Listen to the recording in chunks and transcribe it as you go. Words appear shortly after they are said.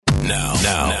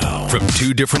Now, from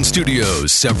two different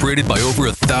studios separated by over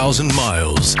 1,000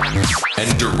 miles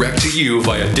and direct to you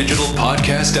via digital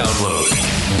podcast download,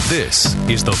 this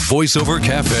is the VoiceOver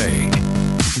Cafe.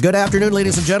 Good afternoon,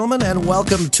 ladies and gentlemen, and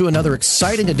welcome to another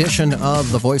exciting edition of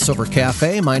the VoiceOver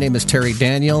Cafe. My name is Terry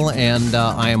Daniel, and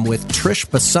I am with Trish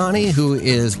Bassani, who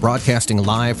is broadcasting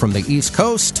live from the East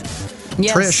Coast.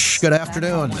 Yes. Trish, good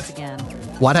afternoon. Once again.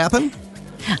 What happened?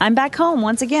 I'm back home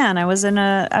once again. I was in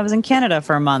Canada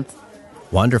for a month.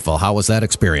 Wonderful. How was that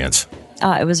experience?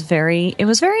 It was very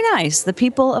nice. The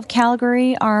people of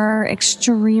Calgary are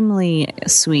extremely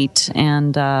sweet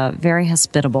and very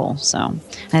hospitable. So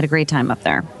I had a great time up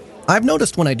there. I've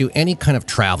noticed when I do any kind of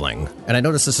traveling, and I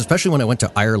noticed this especially when I went to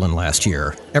Ireland last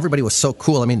year, everybody was so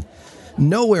cool. I mean,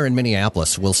 nowhere in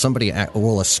Minneapolis will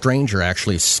a stranger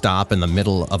actually stop in the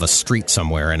middle of a street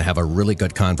somewhere and have a really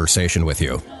good conversation with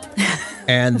you.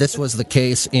 And this was the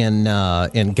case in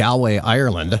Galway,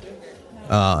 Ireland.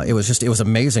 It was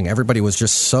amazing. Everybody was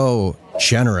just so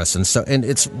generous, and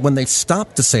it's when they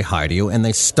stopped to say hi to you and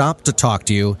they stopped to talk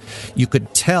to you, you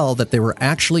could tell that they were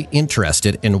actually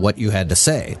interested in what you had to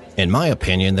say. In my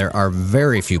opinion, there are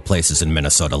very few places in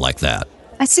Minnesota like that.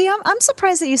 I see. I'm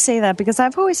surprised that you say that because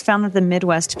I've always found that the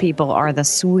Midwest people are the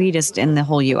sweetest in the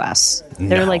whole U.S.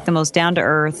 They're like the most down to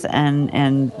earth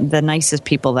and the nicest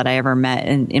people that I ever met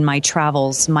in my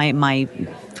travels. My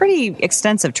pretty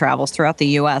extensive travels throughout the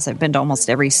U.S. I've been to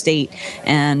almost every state,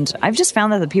 and I've just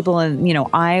found that the people in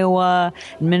Iowa,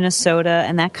 Minnesota,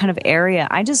 and that kind of area,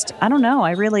 I don't know.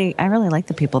 I really like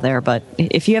the people there. But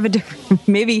if you have a different,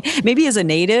 maybe as a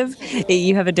native,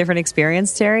 you have a different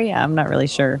experience, Terry. I'm not really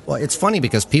sure. Well, it's funny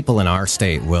because people in our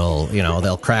state will,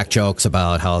 they'll crack jokes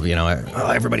about how,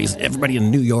 everybody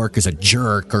in New York is a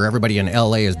jerk or everybody in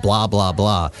L.A. is blah, blah,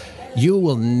 blah. You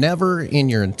will never in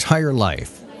your entire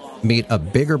life meet a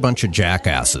bigger bunch of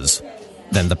jackasses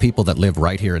than the people that live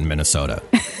right here in Minnesota.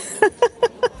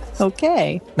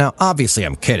 Okay. Now, obviously,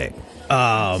 I'm kidding.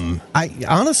 I've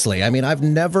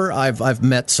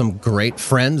met some great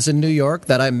friends in New York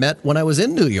that I met when I was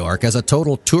in New York as a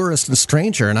total tourist and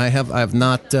stranger, and I have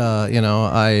not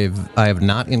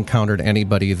not encountered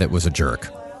anybody that was a jerk.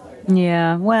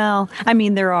 Yeah, well, I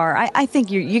mean, there are. I think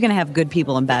you're going to have good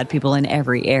people and bad people in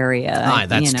every area.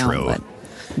 That's true.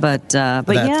 But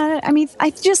yeah, I mean, I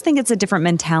just think it's a different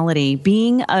mentality.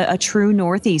 Being a true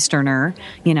Northeasterner,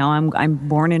 I'm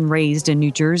born and raised in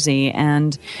New Jersey,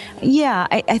 and yeah,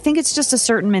 I think it's just a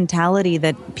certain mentality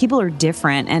that people are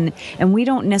different, and we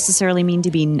don't necessarily mean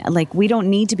to be we don't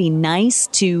need to be nice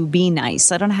to be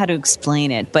nice. I don't know how to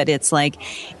explain it, but it's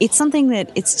it's something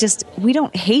that it's just we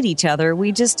don't hate each other.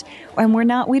 We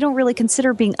don't really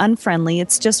consider being unfriendly.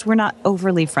 It's just we're not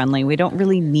overly friendly. We don't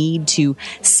really need to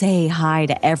say hi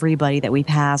to everybody that we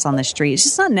pass on the street. It's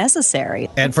just not necessary.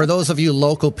 And for those of you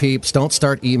local peeps, don't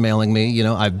start emailing me.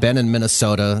 I've been in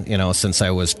Minnesota, since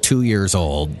I was 2 years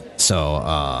old.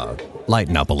 So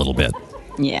lighten up a little bit.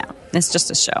 Yeah, it's just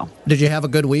a show. Did you have a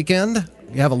good weekend?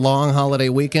 You have a long holiday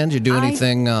weekend? Did you do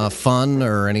anything fun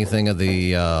or anything of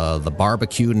the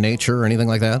barbecue nature or anything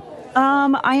like that?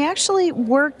 I actually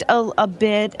worked a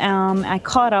bit. I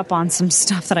caught up on some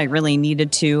stuff that I really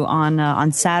needed to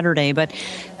on Saturday, but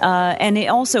and it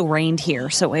also rained here,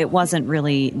 so it wasn't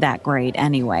really that great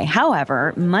anyway.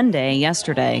 However,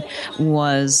 yesterday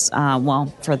was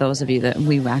for those of you that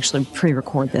we actually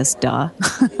pre-record this,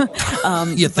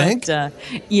 you think?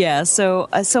 Yeah. So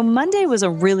Monday was a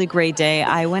really great day.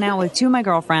 I went out with two of my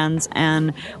girlfriends,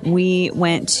 and we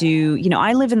went to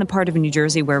I live in the part of New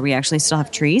Jersey where we actually still have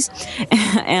trees.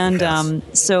 And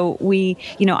so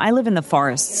I live in the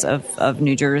forests of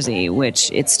New Jersey,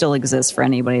 which it still exists for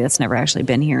anybody that's never actually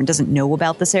been here and doesn't know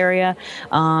about this area.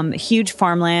 Huge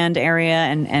farmland area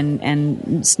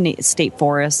and state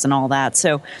forests and all that.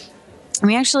 So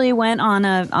we actually went on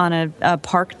a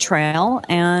park trail,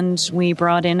 and we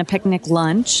brought in a picnic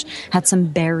lunch, had some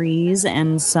berries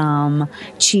and some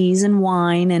cheese and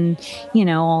wine and,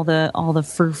 all the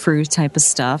frou-frou type of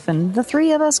stuff. And the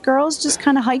three of us girls just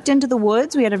kind of hiked into the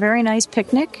woods. We had a very nice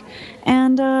picnic,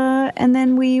 and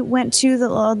then we went to the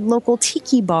local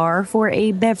tiki bar for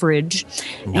a beverage.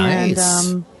 Nice.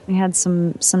 And we had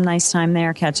some nice time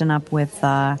there catching up with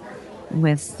the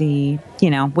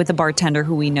bartender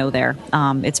who we know there.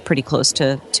 It's pretty close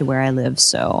to where I live.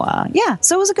 So,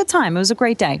 so it was a good time. It was a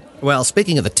great day. Well,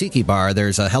 speaking of the tiki bar,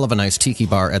 there's a hell of a nice tiki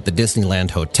bar at the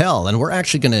Disneyland Hotel, and we're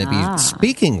actually going to be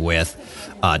speaking with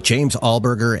James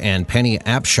Alburger and Penny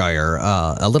Abshire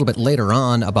a little bit later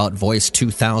on about Voice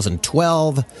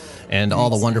 2012 and all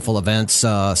the wonderful events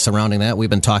surrounding that. We've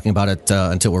been talking about it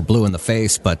until we're blue in the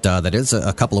face, but that is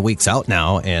a couple of weeks out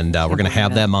now, and we're going to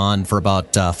have them on for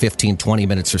about 15, 20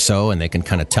 minutes or so, and they can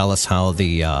kind of tell us how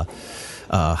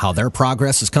how their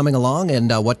progress is coming along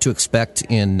and what to expect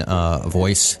in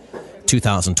Voice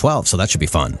 2012. So that should be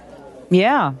fun.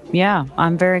 Yeah.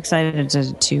 I'm very excited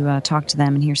to talk to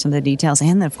them and hear some of the details,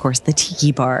 and of course the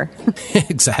tiki bar.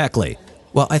 Exactly.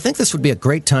 Well, I think this would be a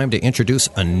great time to introduce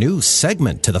a new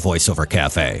segment to the Voiceover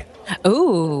Cafe.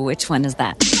 Ooh, which one is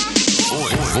that?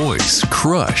 Voice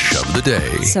Crush of the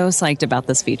Day. So psyched about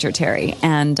this feature, Terry.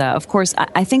 And of course,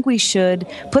 I think we should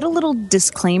put a little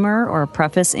disclaimer or a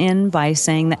preface in by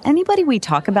saying that anybody we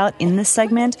talk about in this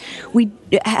segment, we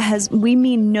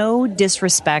mean no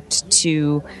disrespect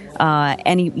to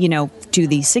to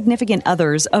the significant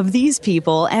others of these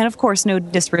people, and of course, no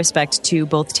disrespect to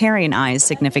both Terry and I's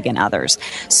significant others.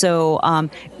 So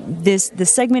this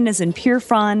segment is in pure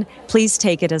fun. Please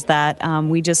take it as that.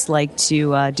 We just like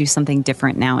to do something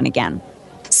different now and again.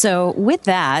 So with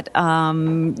that,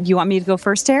 you want me to go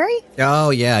first, Terry?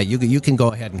 Oh, yeah. You can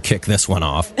go ahead and kick this one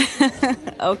off.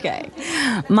 Okay.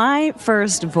 My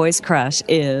first voice crush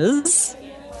is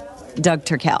Doug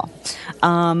Turkel.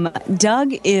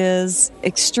 Doug is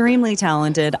extremely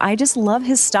talented. I just love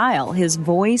his style. His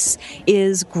voice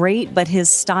is great, but his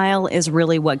style is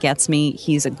really what gets me.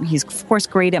 He's of course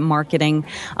great at marketing,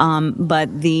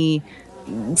 but the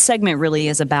segment really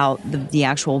is about the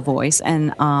actual voice,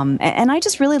 and I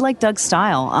just really like Doug's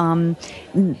style.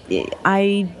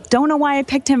 I don't know why I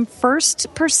picked him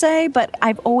first per se, but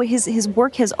his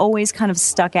work has always kind of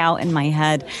stuck out in my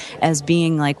head as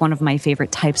being like one of my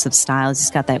favorite types of styles.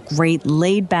 He's got that great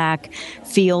laid back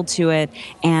feel to it,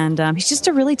 and he's just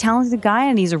a really talented guy,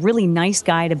 and he's a really nice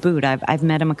guy to boot. I've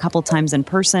met him a couple times in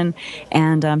person,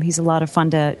 and he's a lot of fun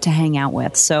to hang out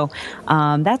with. So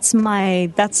that's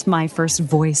my first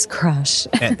voice crush.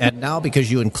 and now,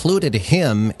 because you included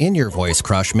him in your voice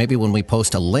crush, maybe when we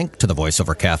post a link to the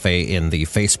Voiceover Cafe in the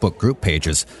Facebook group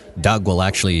pages, Doug will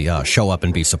actually show up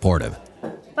and be supportive.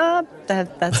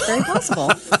 That's very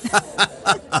possible.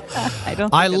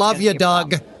 I love you,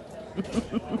 Doug.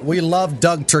 We love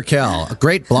Doug Turkel, a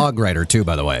great blog writer too,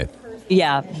 by the way.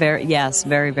 Yeah,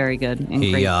 very, very good. And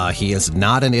he is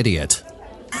not an idiot.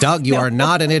 Doug, you are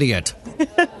not an idiot.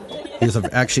 He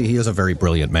is a very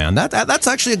brilliant man. That's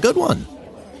actually a good one.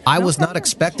 I was not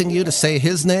expecting you to say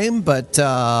his name, but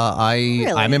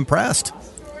I'm impressed.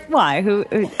 Why? Who?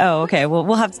 Oh, okay. Well,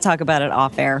 we'll have to talk about it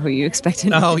off air. Who you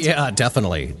expected? Oh, yeah,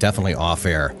 definitely off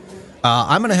air.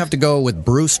 I'm going to have to go with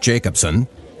Bruce Jacobson.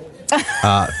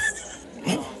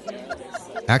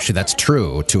 Actually, that's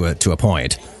true to a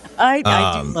point.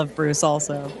 I do love Bruce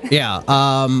also. Yeah.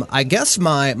 I guess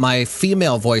my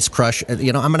female voice crush, I'm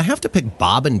going to have to pick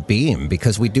Bob and Beam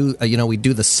because we do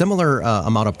the similar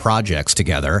amount of projects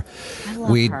together. I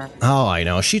love her. Oh, I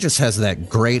know. She just has that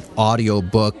great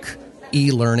audiobook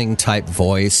e-learning type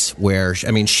voice where,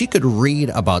 she could read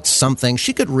about something.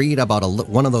 She could read about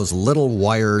one of those little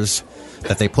wires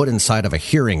that they put inside of a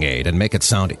hearing aid and make it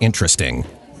sound interesting.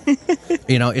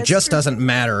 It just doesn't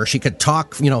matter. She could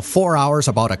talk, 4 hours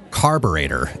about a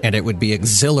carburetor, and it would be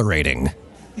exhilarating.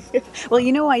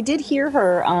 Well, I did hear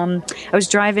her. I was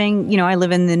driving. I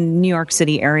live in the New York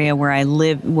City area where I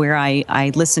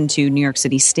listen to New York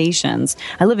City stations.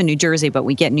 I live in New Jersey, but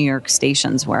we get New York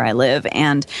stations where I live.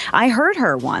 And I heard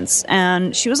her once,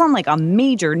 and she was on like a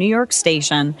major New York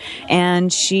station,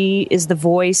 and she is the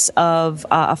voice of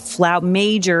a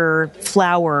major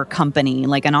flower company,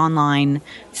 like an online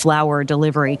flower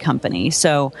delivery company.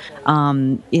 So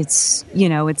it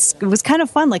was kind of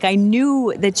fun. Like I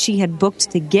knew that she had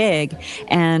booked the gig,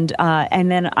 and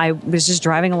then I was just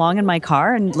driving along in my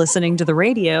car and listening to the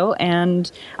radio,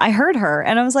 and I heard her,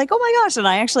 and I was like, oh my gosh! And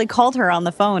I actually called her on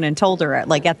the phone and told her,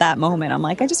 like at that moment, I'm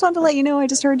like, I just wanted to let you know I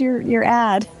just heard your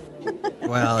ad.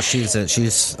 Well, she's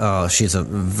a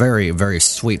very, very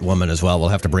sweet woman as well. We'll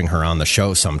have to bring her on the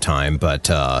show sometime. But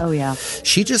oh yeah,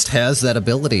 she just has that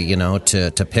ability,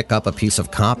 to pick up a piece of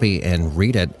copy and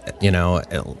read it.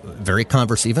 Very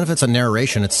even if it's a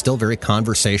narration, it's still very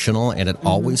conversational, and it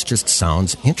always just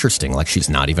sounds interesting. Like she's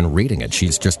not even reading it;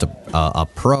 she's just a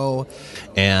pro.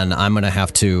 And I'm going to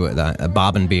have to.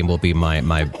 Bob and Beam will be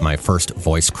my first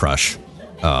voice crush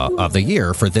of the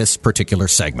year for this particular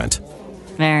segment.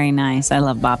 Very nice. I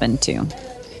love Bobbin too.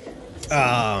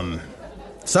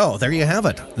 So there you have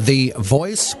it. The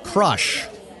voice crush.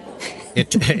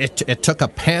 It took a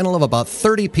panel of about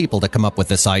 30 people to come up with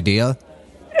this idea.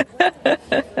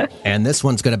 And this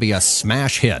one's going to be a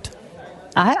smash hit.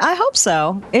 I hope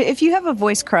so. If you have a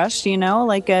voice crush,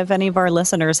 like if any of our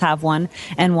listeners have one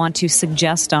and want to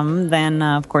suggest them, then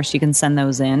of course you can send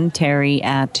those in. Terry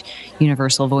at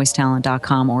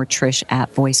universalvoicetalent.com or Trish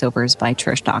at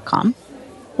voiceoversbytrish.com.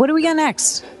 What do we got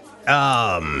next?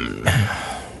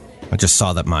 I just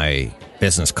saw that my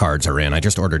business cards are in. I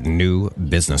just ordered new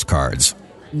business cards.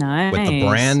 Nice. With the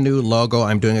brand new logo.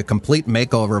 I'm doing a complete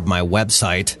makeover of my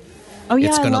website. Oh,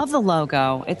 yeah, I love the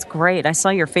logo. It's great. I saw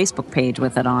your Facebook page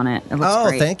with it on it. It looks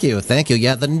great. Thank you.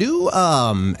 Yeah, the new,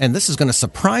 and this is going to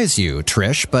surprise you,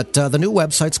 Trish, but the new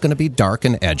website's going to be dark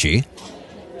and edgy.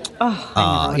 Oh,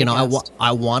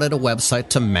 I wanted a website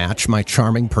to match my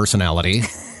charming personality.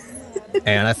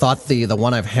 And I thought the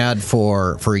one I've had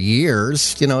for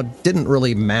years, didn't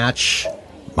really match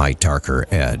my darker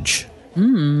edge.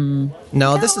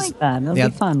 No, this is like that. It'll be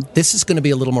fun. This is going to be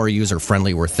a little more user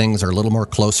friendly, where things are a little more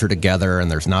closer together, and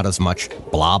there's not as much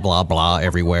blah blah blah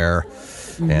everywhere.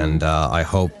 Mm-hmm. And I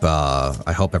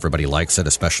hope everybody likes it,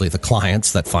 especially the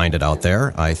clients that find it out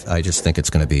there. I just think it's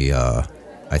going to be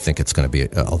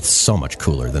so much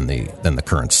cooler than the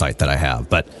current site that I have,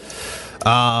 but.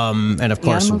 And of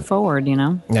course, move forward,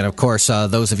 And of course,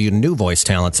 those of you new voice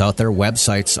talents out there,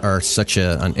 websites are such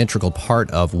an integral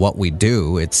part of what we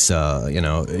do. It's, you're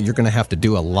going to have to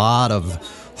do a lot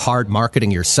of hard marketing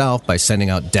yourself by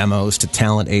sending out demos to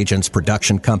talent agents,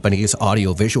 production companies,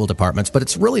 audio-visual departments. But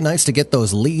it's really nice to get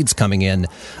those leads coming in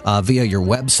via your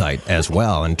website as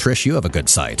well. And Trish, you have a good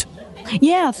site.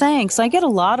 Yeah, thanks. I get a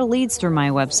lot of leads through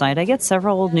my website. I get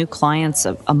several new clients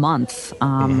a month,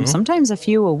 sometimes a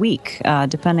few a week,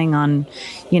 depending on,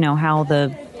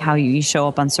 how you show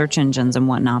up on search engines and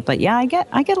whatnot. But yeah, I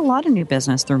get a lot of new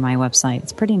business through my website.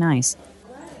 It's pretty nice.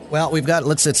 Well,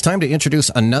 it's time to introduce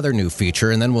another new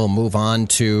feature, and then we'll move on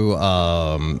to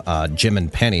Jim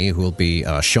and Penny, who will be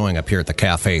showing up here at the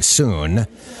cafe soon.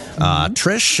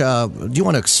 Trish, do you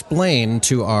want to explain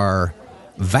to our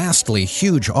vastly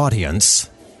huge audience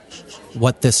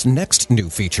what this next new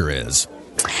feature is?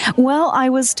 Well,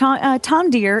 Tom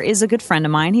Deere is a good friend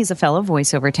of mine. He's a fellow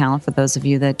voiceover talent, for those of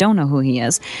you that don't know who he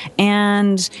is.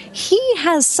 And he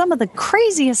has some of the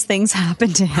craziest things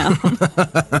happen to him.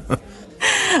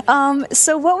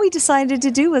 So what we decided to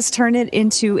do was turn it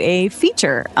into a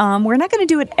feature. We're not going to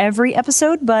do it every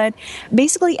episode, but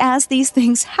basically as these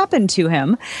things happen to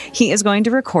him, he is going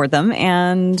to record them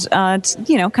and,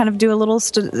 kind of do a little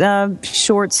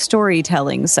short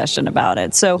storytelling session about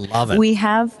it. So Love it. we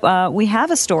have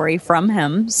a story from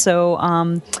him.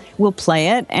 So we'll play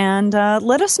it and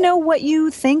let us know what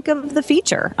you think of the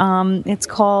feature. It's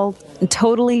called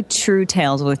Totally True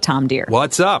Tales with Tom Deere.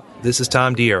 What's up? This is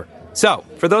Tom Deere. So,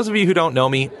 for those of you who don't know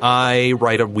me, I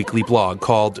write a weekly blog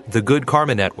called The Good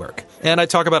Karma Network, and I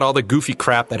talk about all the goofy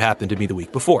crap that happened to me the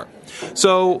week before.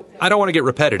 So, I don't want to get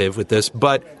repetitive with this,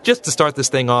 but just to start this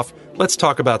thing off, let's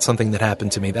talk about something that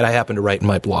happened to me that I happened to write in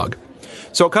my blog.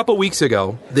 So, a couple weeks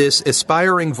ago, this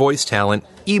aspiring voice talent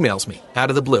emails me out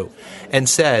of the blue and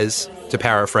says, to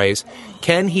paraphrase,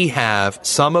 can he have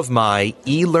some of my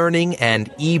e-learning and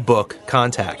e-book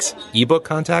contacts? E-book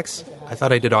contacts? I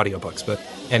thought I did audiobooks, but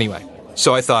anyway.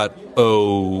 So I thought,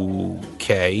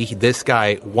 okay, this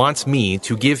guy wants me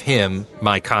to give him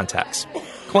my contacts.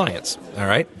 Clients, all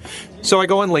right? So I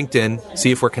go on LinkedIn,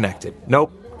 see if we're connected.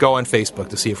 Nope. Go on Facebook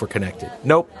to see if we're connected.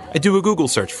 Nope. I do a Google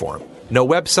search for him. No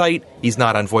website. He's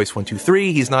not on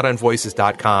Voice123. He's not on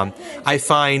Voices.com. I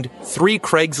find 3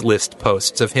 Craigslist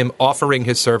posts of him offering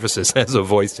his services as a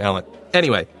voice talent.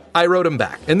 Anyway, I wrote him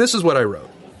back, and this is what I wrote.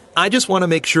 I just want to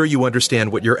make sure you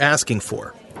understand what you're asking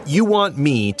for. You want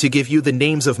me to give you the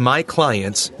names of my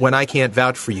clients when I can't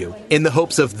vouch for you, in the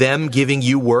hopes of them giving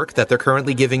you work that they're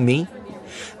currently giving me?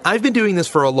 I've been doing this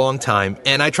for a long time,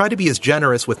 and I try to be as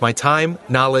generous with my time,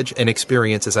 knowledge, and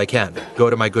experience as I can. Go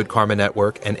to my Good Karma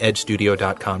Network and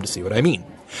edgestudio.com to see what I mean.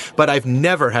 But I've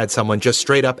never had someone just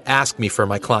straight up ask me for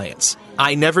my clients.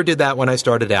 I never did that when I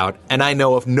started out, and I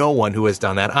know of no one who has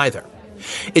done that either.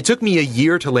 It took me a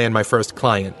year to land my first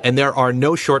client, and there are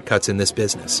no shortcuts in this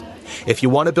business. If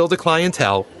you want to build a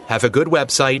clientele, have a good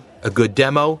website, a good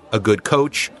demo, a good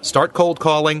coach, start cold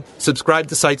calling, subscribe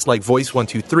to sites like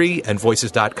Voice123 and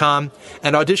Voices.com,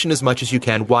 and audition as much as you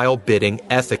can while bidding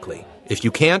ethically. If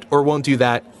you can't or won't do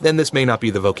that, then this may not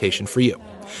be the vocation for you.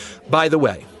 By the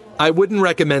way, I wouldn't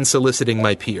recommend soliciting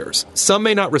my peers. Some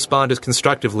may not respond as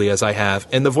constructively as I have,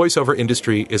 and the voiceover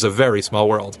industry is a very small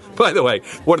world. By the way,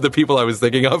 one of the people I was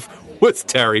thinking of was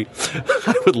Terry.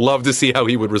 I would love to see how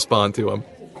he would respond to him.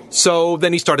 So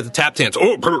then he started to tap dance.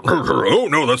 Oh,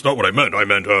 no, that's not what I meant. I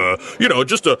meant,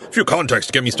 just a few contacts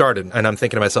to get me started. And I'm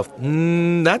thinking to myself,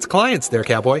 that's clients there,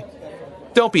 cowboy.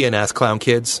 Don't be an ass clown,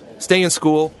 kids. Stay in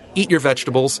school, eat your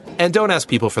vegetables, and don't ask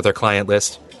people for their client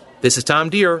list. This is Tom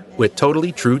Deere with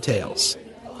Totally True Tales.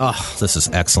 Oh, this is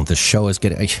excellent. This show is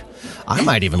getting... I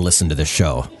might even listen to this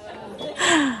show.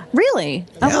 Really?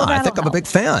 Yeah, I think I'm a big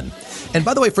fan. And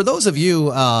by the way, for those of you,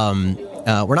 we're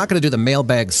not going to do the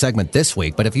mailbag segment this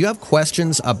week, but if you have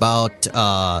questions about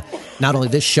not only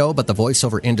this show, but the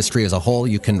voiceover industry as a whole,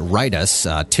 you can write us,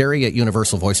 Terry at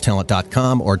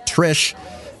universalvoicetalent.com or Trish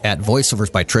at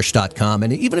voiceoversbytrish.com.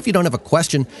 And even if you don't have a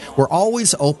question, we're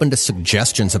always open to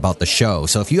suggestions about the show.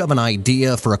 So if you have an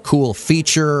idea for a cool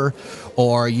feature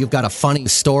or you've got a funny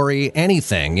story,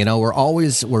 anything,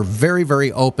 we're very,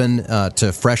 very open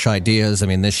to fresh ideas. I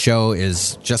mean, this show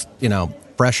is just,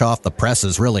 fresh off the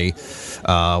presses, really.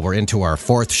 We're into our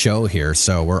 4th show here,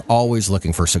 so we're always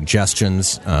looking for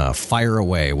suggestions. Fire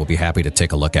away. We'll be happy to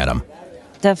take a look at them.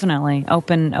 Definitely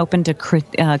open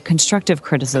to constructive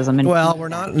criticism. Well, we're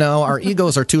not. No, our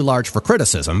egos are too large for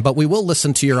criticism, but we will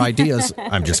listen to your ideas.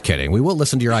 I'm just kidding. We will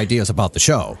listen to your ideas about the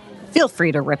show. Feel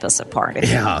free to rip us apart if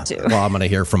you need to. Well, I'm going to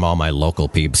hear from all my local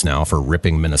peeps now for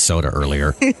ripping Minnesota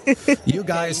earlier. You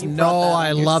guys know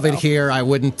I love it here. I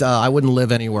wouldn't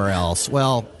live anywhere else.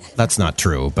 Well, that's not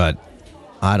true, but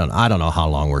I don't know how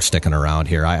long we're sticking around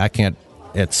here. I can't.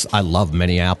 I love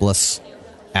Minneapolis.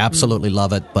 Absolutely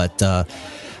love it, but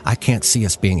I can't see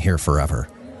us being here forever.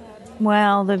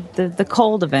 Well, the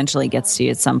cold eventually gets to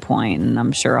you at some point, and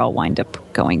I'm sure I'll wind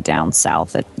up going down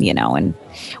south and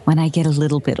when I get a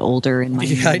little bit older in my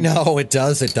years. I know it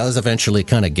does. It does eventually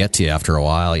kind of get to you after a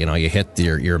while. You hit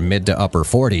your mid to upper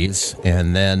 40s,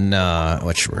 and then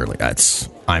which really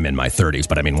I'm in my 30s,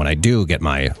 but I mean when I do get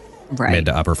my mid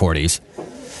to upper 40s,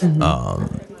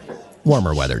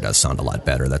 warmer weather does sound a lot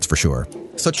better. That's for sure.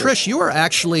 So, Trish, you are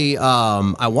actually,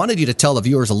 I wanted you to tell the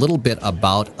viewers a little bit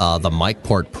about the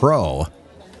MicPort Pro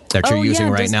that you're using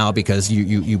right now, because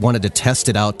you wanted to test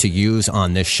it out to use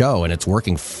on this show, and it's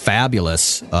working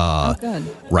fabulous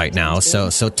right now.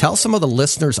 So tell some of the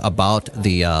listeners about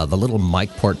the little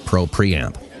MicPort Pro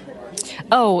preamp.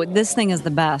 Oh, this thing is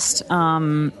the best.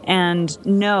 And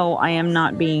no, I am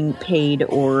not being paid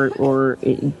or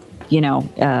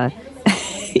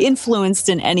influenced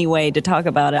in any way to talk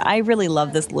about it. I really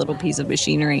love this little piece of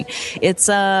machinery. It's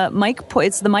the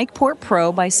MicPort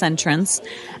Pro by Centrance.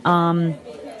 And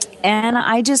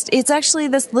it's actually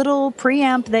this little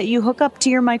preamp that you hook up to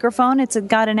your microphone. It's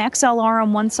got an XLR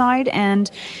on one side and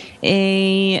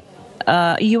a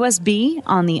USB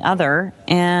on the other,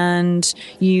 and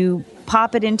you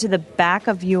pop it into the back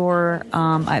of your,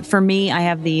 for me, I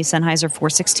have the Sennheiser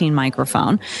 416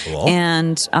 microphone. Cool.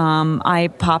 And I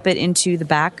pop it into the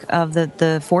back of the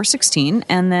 416,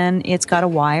 and then it's got a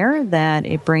wire that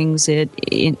it brings it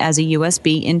in as a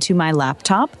USB into my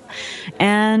laptop.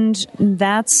 And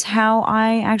that's how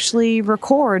I actually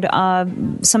record,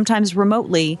 sometimes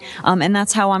remotely. And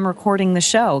that's how I'm recording the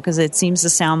show, because it seems to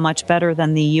sound much better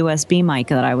than the USB mic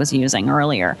that I was using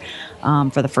earlier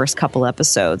for the first couple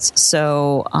episodes. So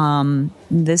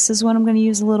this is what I'm going to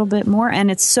use a little bit more.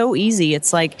 And it's so easy.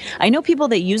 It's like, I know people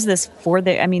that use this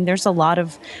there's a lot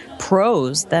of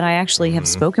pros that I actually have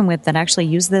spoken with that actually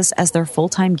use this as their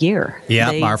full-time gear.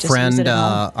 Yeah, our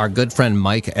good friend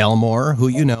Mike Elmore, who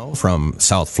you know from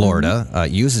South Florida,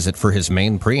 uses it for his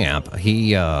main preamp.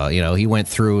 He went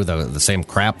through the same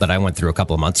crap that I went through a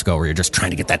couple of months ago, where you're just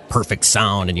trying to get that perfect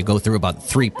sound, and you go through about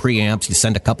 3 preamps, you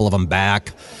send a couple of them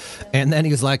back, and then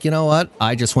he's like, you know what?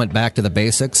 I just went back to the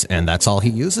basics, and that's all he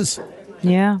uses.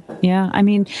 Yeah. I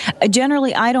mean,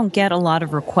 generally, I don't get a lot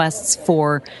of requests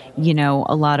for,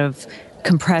 a lot of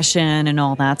compression and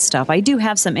all that stuff. I do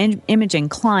have some imaging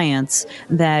clients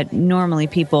that normally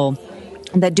people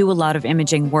that do a lot of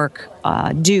imaging work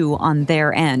do on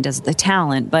their end as the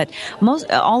talent, but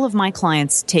all of my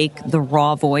clients take the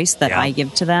raw voice that I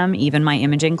give to them, even my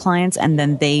imaging clients, and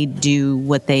then they do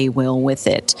what they will with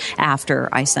it after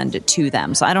I send it to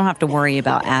them. So I don't have to worry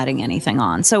about adding anything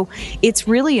on. So it's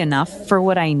really enough for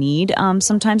what I need.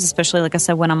 Sometimes, especially like I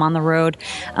said, when I'm on the road,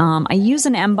 I use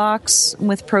an M-Box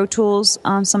with Pro Tools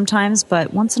sometimes,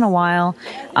 but once in a while,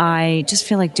 I just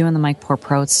feel like doing the MicPort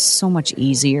Pro. It's so much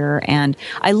easier. And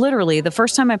I literally, the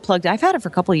first time I've had it for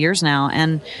a couple of years now,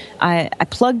 and I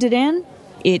plugged it in,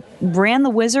 it ran the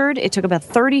wizard, it took about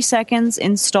 30 seconds,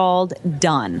 installed,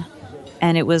 done.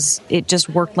 And it just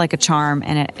worked like a charm,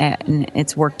 and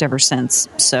it's worked ever since.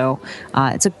 So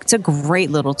it's a great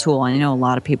little tool. I know a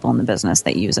lot of people in the business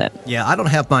that use it. Yeah, I don't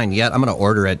have mine yet. I'm going to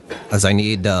order it, as I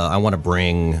need. I want to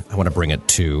bring it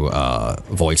to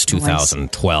Voice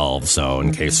 2012. So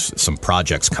in case some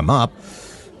projects come up.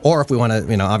 Or if we want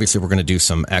to, obviously we're going to do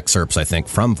some excerpts, I think,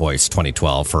 from Voice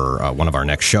 2012 for one of our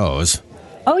next shows.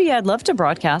 Oh yeah, I'd love to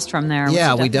broadcast from there.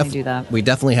 Yeah, we definitely do that. We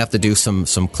definitely have to do some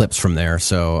clips from there.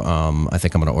 So I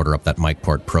think I'm going to order up that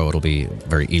MicPort Pro. It'll be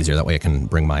very easier. That way I can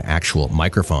bring my actual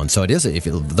microphone. So it is,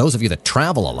 those of you that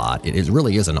travel a lot, it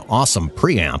really is an awesome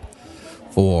preamp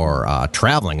for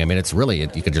traveling. I mean, it's really,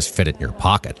 you can just fit it in your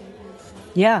pocket.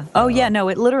 Yeah. Oh yeah, no,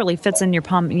 it literally fits in your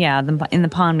palm. Yeah, in the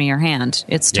palm of your hand.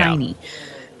 It's tiny.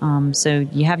 So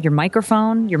you have your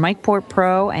microphone, your MicPort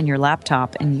Pro, and your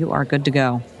laptop, and you are good to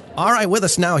go. All right, with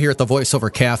us now here at the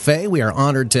VoiceOver Cafe, we are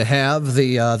honored to have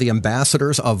the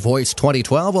ambassadors of Voice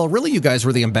 2012. Well, really, you guys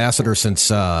were the ambassadors since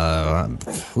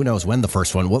who knows when the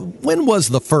first one. When was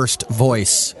the first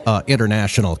Voice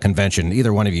International Convention?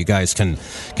 Either one of you guys can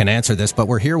answer this, but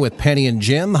we're here with Penny and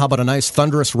Jim. How about a nice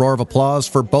thunderous roar of applause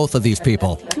for both of these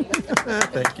people?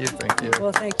 Thank you.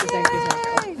 Well, thank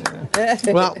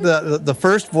you. Well, the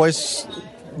first Voice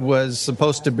was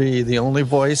supposed to be the only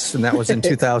Voice, and that was in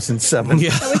 2007.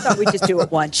 Yeah. So we thought we'd just do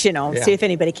it once, see if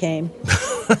anybody came.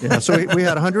 Yeah, so we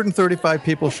had 135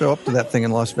 people show up to that thing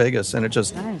in Las Vegas, and it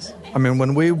just, nice. I mean,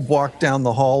 when we walked down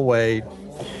the hallway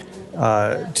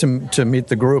to meet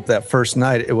the group that first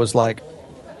night, it was like,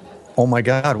 oh my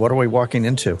God, what are we walking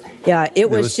into? Yeah, it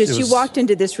was just, you walked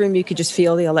into this room, you could just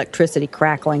feel the electricity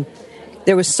crackling.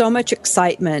 There was so much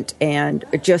excitement and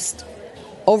just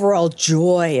overall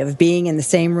joy of being in the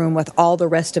same room with all the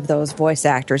rest of those voice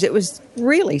actors. It was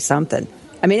really something.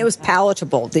 I mean, it was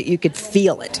palatable that you could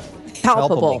feel it.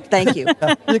 Palpable. Thank you.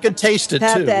 You could taste it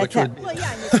too.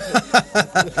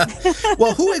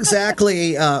 Well, who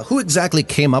exactly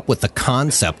came up with the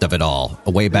concept of it all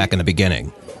way back in the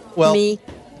beginning? Well, me.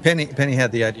 Penny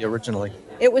had the idea originally.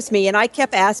 It was me, and I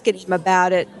kept asking him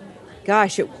about it.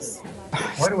 Gosh, it was...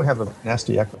 Why do we have a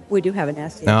nasty echo? We do have a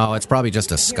nasty echo. No, it's probably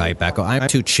just a Skype echo. I'm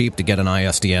too cheap to get an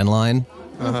ISDN line.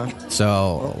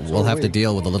 So we'll have to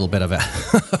deal with a little bit of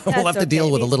deal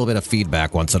with a little bit of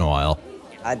feedback once in a while.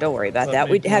 Don't worry about that.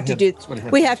 We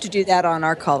have to do that on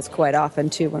our calls quite often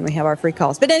too when we have our free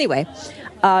calls. But anyway,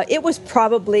 it was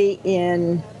probably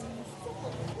in.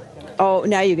 Oh,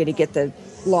 now you're going to get the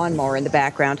lawnmower in the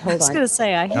background. Hold on. I was going to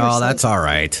say I hear. Oh, that's all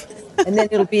right. And then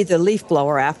it'll be the leaf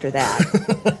blower after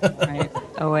that. Right.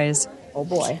 Always. Oh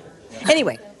boy.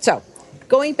 Anyway, so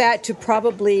going back to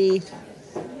probably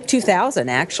 2000,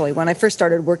 actually, when I first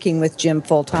started working with Jim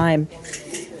full time,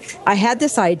 I had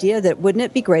this idea that wouldn't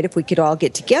it be great if we could all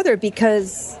get together,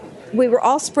 because we were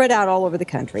all spread out all over the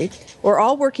country. We're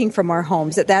all working from our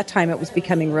homes. At that time, it was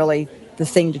becoming really the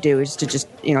thing to do, is to just,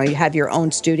 you have your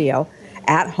own studio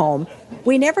at home.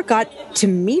 We never got to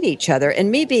meet each other.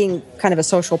 And me being kind of a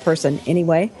social person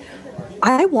anyway,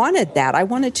 I wanted that. I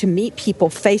wanted to meet people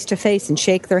face to face and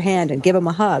shake their hand and give them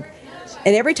a hug.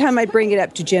 And every time I'd bring it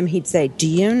up to Jim, he'd say, "Do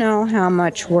you know how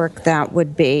much work that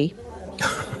would be?"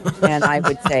 And I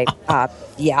would say,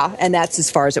 yeah. And that's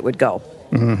as far as it would go.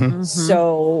 Mm-hmm.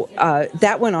 So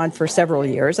that went on for several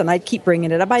years. And I'd keep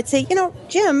bringing it up. I'd say,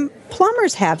 Jim,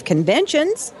 plumbers have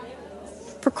conventions.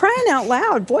 For crying out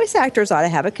loud, voice actors ought to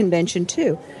have a convention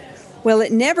too. Well,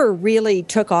 it never really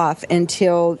took off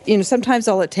until, sometimes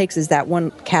all it takes is that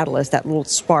one catalyst, that little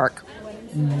spark.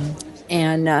 Mm-hmm.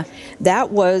 And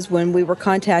that was when we were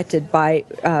contacted by,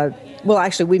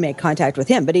 actually we made contact with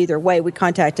him, but either way, we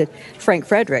contacted Frank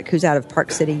Frederick, who's out of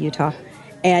Park City, Utah.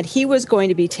 And he was going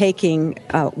to be taking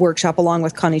a workshop along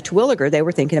with Connie Terwilliger. They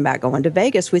were thinking about going to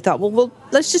Vegas. We thought, well,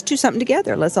 let's just do something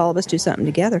together. Let's all of us do something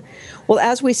together. Well,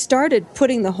 as we started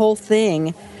putting the whole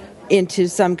thing into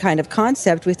some kind of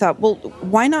concept, we thought, well,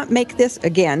 why not make this,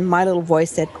 again, my little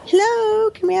voice said, "Hello,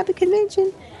 can we have a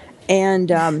convention?" And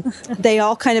they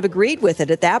all kind of agreed with it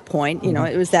at that point.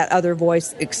 It was that other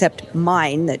voice except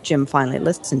mine that Jim finally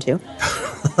listened to.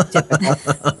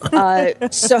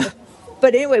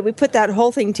 But anyway, we put that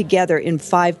whole thing together in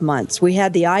 5 months. We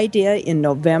had the idea in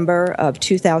November of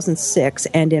 2006,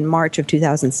 and in March of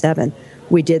 2007,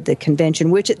 we did the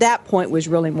convention, which at that point was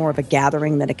really more of a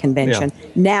gathering than a convention. Yeah.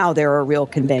 Now they're a real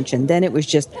convention. Then it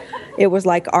was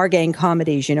like our gang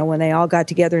comedies, when they all got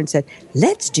together and said,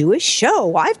 "Let's do a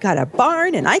show. I've got a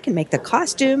barn, and I can make the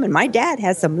costume, and my dad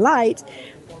has some lights."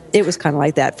 It was kind of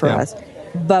like that for us.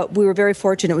 But we were very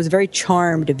fortunate. It was a very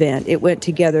charmed event. It went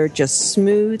together just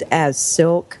smooth as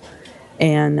silk.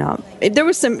 And there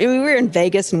was we were in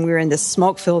Vegas, and we were in this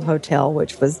smoke-filled hotel,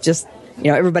 which was just,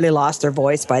 everybody lost their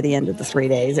voice by the end of the 3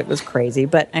 days. It was crazy.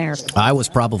 But I was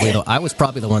probably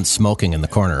the one smoking in the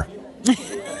corner.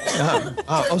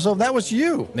 So that was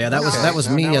you. Yeah, that was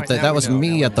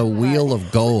me at the Wheel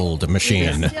of Gold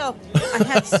machine. Still, I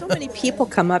had so many people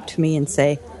come up to me and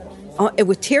say,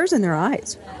 with tears in their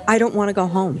eyes, "I don't want to go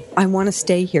home. I want to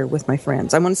stay here with my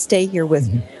friends. I want to stay here with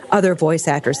other voice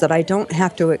actors that I don't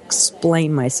have to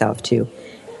explain myself to."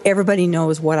 everybody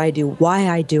knows what I do, why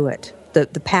I do it, the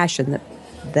passion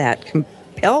that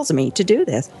compels me to do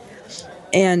this.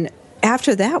 And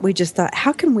after that, we just thought,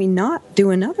 how can we not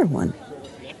do another one?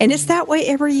 And it's that way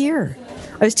every year.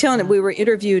 I was telling him, we were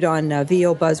interviewed on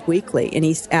V.O.I.C.E, and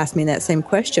he asked me that same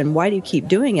question, why do you keep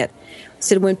doing it? I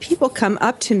said, when people come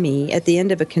up to me at the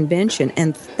end of a convention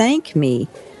and thank me,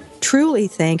 truly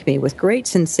thank me with great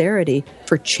sincerity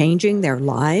for changing their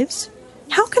lives,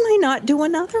 how can I not do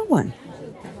another one?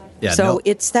 Yeah, so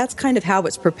that's kind of how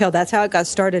it's propelled. That's how it got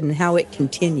started and how it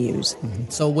continues. Mm-hmm.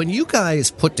 So when you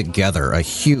guys put together a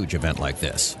huge event like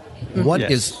this,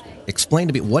 explain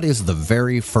to me, what is the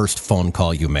very first phone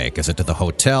call you make? Is it to the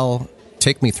hotel?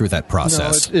 Take me through that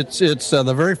process. No, it's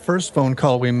the very first phone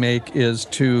call we make is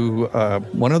to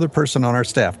one other person on our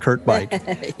staff, Kurt Bike,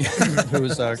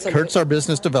 who's Kurt's our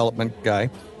business development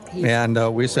guy.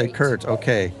 And we say, Kurt,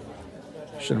 okay,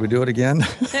 should we do it again?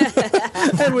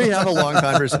 And we have a long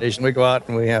conversation. We go out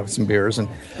and we have some beers, and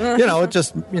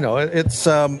it's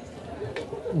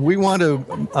we want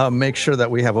to make sure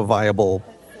that we have a viable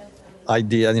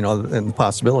idea, and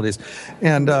possibilities,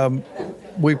 and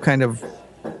we've kind of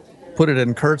put it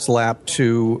in Kurt's lap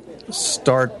to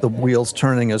start the wheels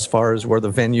turning as far as where the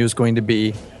venue is going to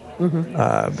be.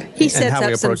 He sets and how up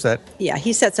we approach that. Yeah,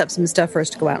 he sets up some stuff for us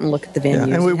to go out and look at the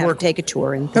venues and we take a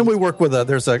tour. And we work with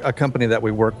there's a company that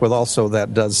we work with also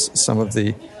that does some of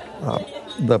the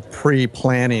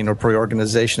pre-planning or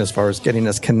pre-organization as far as getting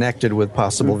us connected with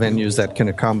possible venues that can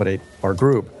accommodate our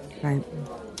group. Right.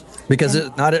 Because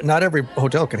not every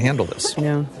hotel can handle this.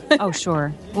 Yeah. Oh,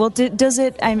 sure. Well, does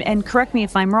it, and correct me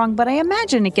if I'm wrong, but I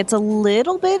imagine it gets a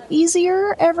little bit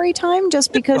easier every time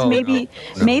just because maybe?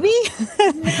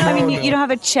 I mean, you don't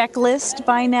have a checklist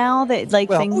by now that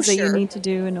things that you need to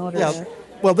do in order to...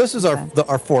 Well, this is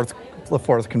our fourth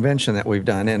convention that we've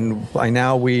done, and by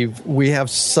now we have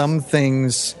some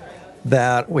things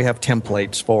that we have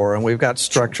templates for, and we've got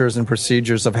structures and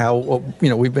procedures of how,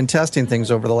 we've been testing things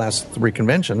over the last 3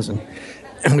 conventions, and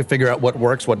we figure out what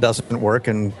works, what doesn't work,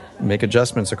 and make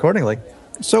adjustments accordingly.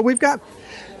 So we've got,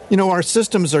 our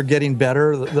systems are getting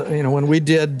better. When we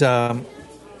did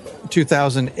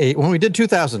 2008, when we did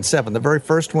 2007, the very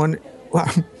first one,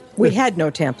 we had no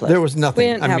template. There was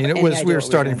nothing. We were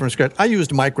starting from scratch. I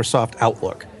used Microsoft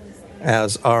Outlook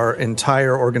as our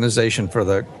entire organization for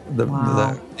the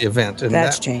event. And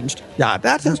that's changed. Yeah,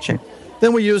 that has changed.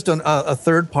 Then we used a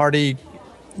third-party,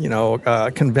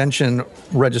 convention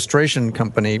registration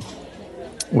company,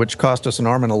 which cost us an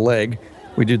arm and a leg.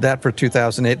 We did that for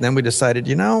 2008, and then we decided,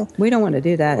 we don't want to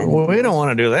do that anymore. We don't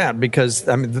want to do that because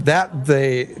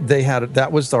they had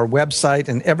that was our website,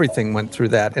 and everything went through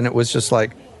that, and it was just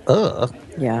like,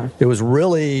 yeah, it was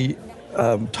really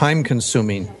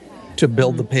time-consuming to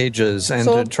build the pages and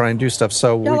to try and do stuff.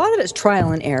 So a lot of it's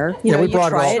trial and error. You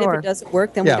try it. If it doesn't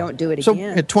work, then we don't do it again. So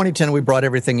in 2010, we brought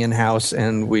everything in-house,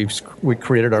 and we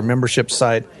created our membership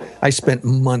site. I spent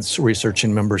months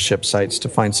researching membership sites to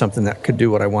find something that could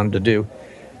do what I wanted to do.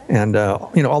 And,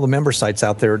 all the member sites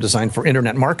out there are designed for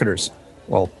internet marketers.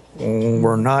 Well,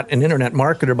 we're not an internet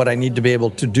marketer, but I need to be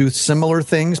able to do similar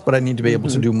things, but I need to be able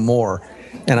to do more.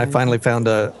 And I finally found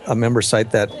a member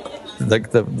site that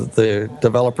the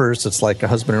developers, it's like a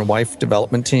husband and wife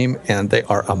development team, and they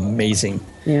are amazing.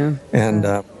 Yeah.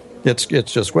 And it's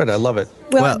just great. I love it.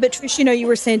 Well, but Trish, you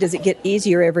were saying, does it get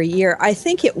easier every year? I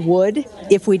think it would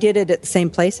if we did it at the same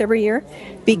place every year,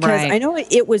 because I know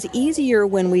it was easier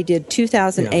when we did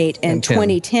 2008 and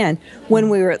 2010 when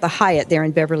we were at the Hyatt there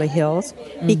in Beverly Hills,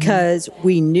 because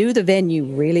we knew the venue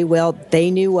really well.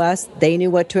 They knew us. They knew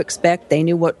what to expect. They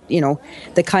knew what,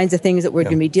 the kinds of things that we're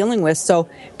going to be dealing with. So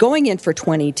going in for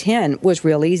 2010 was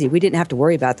real easy. We didn't have to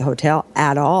worry about the hotel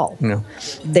at all. No.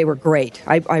 They were great.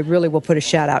 I really will put a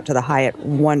shout out to the Hyatt.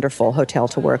 Wonderful hotel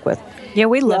to work with. Yeah,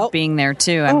 we loved being there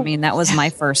too. I mean, that was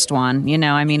my first one.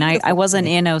 I wasn't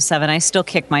in 07. I still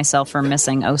kick myself for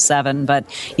missing 07, but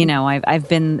I've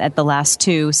been at the last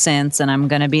 2 since, and I'm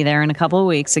going to be there in a couple of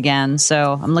weeks again.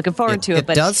 So I'm looking forward to it.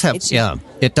 But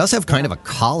it does have kind of a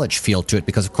college feel to it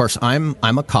because, of course, I'm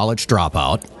a college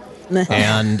dropout.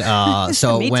 And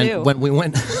so when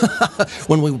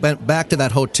we went back to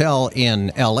that hotel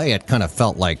in L.A., it kind of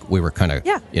felt like we were kind of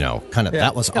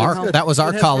that was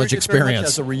our college experience.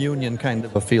 As a reunion kind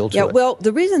of a feel to it. Well,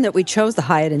 the reason that we chose the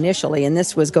Hyatt initially, and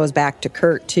this goes back to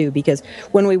Kurt too, because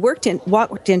when we walked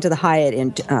into the Hyatt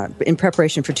in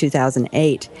preparation for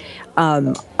 2008,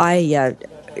 I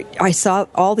saw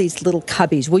all these little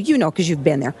cubbies. Well, because you've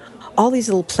been there. all these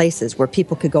little places where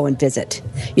people could go and visit,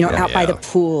 out by the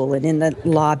pool and in the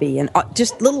lobby, and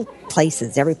just little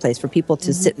places, every place for people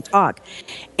to sit and talk.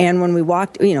 And when we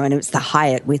walked, and it was the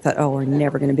Hyatt, we thought, we're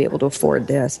never going to be able to afford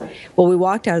this. Well, we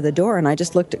walked out of the door, and I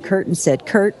just looked at Kurt and said,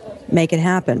 Kurt, make it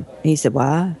happen. And he said,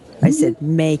 what? I said,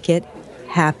 make it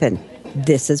happen.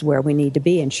 This is where we need to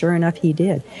be. And sure enough, he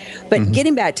did. But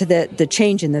getting back to the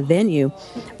change in the venue,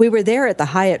 we were there at the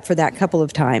Hyatt for that couple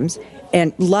of times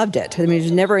and loved it. I mean,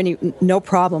 there's never no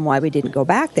problem why we didn't go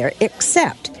back there,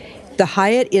 except the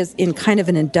Hyatt is in kind of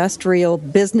an industrial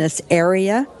business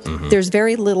area. There's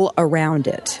very little around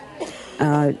it.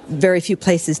 Very few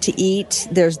places to eat.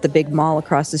 There's the big mall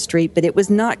across the street, but it was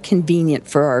not convenient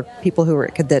for our people who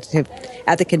were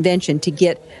at the convention to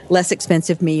get less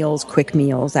expensive meals, quick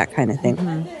meals, that kind of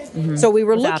thing. So we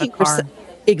were looking for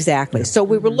exactly. So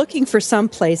we were looking for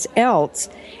someplace else,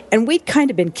 and we'd kind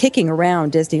of been kicking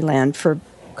around Disneyland for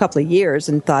a couple of years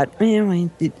and thought,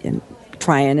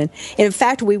 trying. And in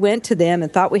fact, we went to them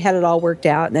and thought we had it all worked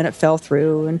out, and then it fell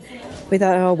through, and we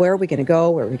thought, where are we going to go?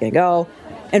 Where are we going to go?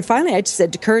 And finally, I just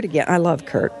said to Kurt again, I love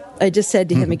Kurt. I just said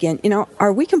to him again,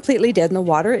 are we completely dead in the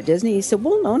water at Disney? He said,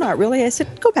 well, no, not really. I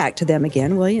said, go back to them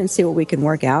again, will you, and see what we can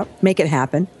work out, make it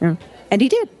happen. And he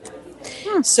did.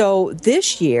 So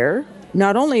this year,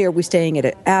 not only are we staying at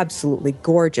an absolutely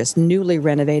gorgeous, newly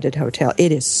renovated hotel,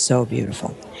 it is so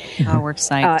beautiful. Oh, we're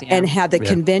excited. And have the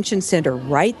convention center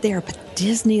right there, but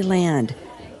Disneyland,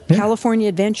 California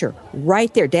Adventure,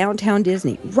 right there, downtown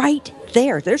Disney, right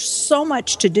there. There's so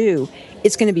much to do.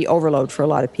 It's going to be overload for a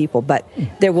lot of people, but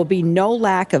there will be no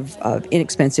lack of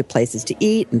inexpensive places to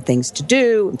eat and things to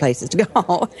do and places to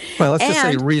go. Well, let's just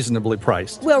say reasonably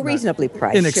priced. Well, reasonably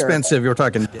priced. Inexpensive, sure. You're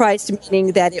talking. Priced,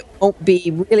 meaning that it won't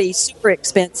be really super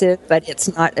expensive, but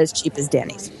it's not as cheap as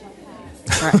Denny's.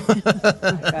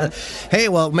 Hey,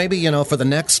 well, maybe, for the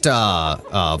next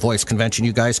Voice convention,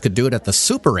 you guys could do it at the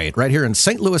Super 8 right here in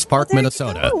St. Louis Park,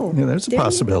 Minnesota. Yeah, there's a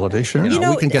possibility, sure. We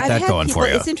can get that going for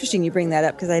you. It's interesting you bring that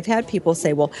up because I've had people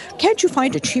say, well, can't you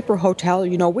find a cheaper hotel?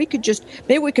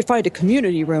 Maybe we could find a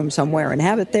community room somewhere and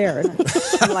have it there. And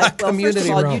I'm like, well, first of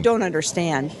all, you don't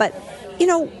understand. But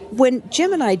when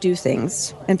Jim and I do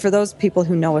things, and for those people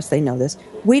who know us, they know this,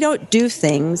 we don't do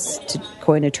things, to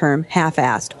coin a term,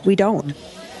 half-assed. We don't.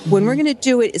 When we're going to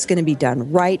do it, it's going to be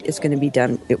done right. It's going to be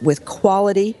done with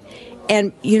quality.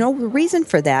 And, the reason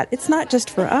for that, it's not just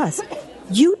for us.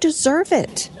 You deserve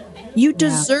it. You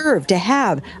deserve to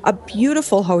have a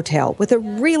beautiful hotel with a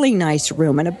really nice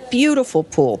room and a beautiful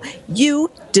pool.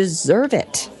 You deserve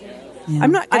it. Yeah.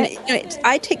 I'm not going to.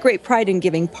 I take great pride in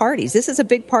giving parties. This is a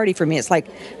big party for me. It's like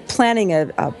planning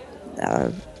a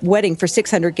wedding for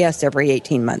 600 guests every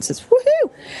 18 months. It's woohoo!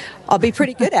 I'll be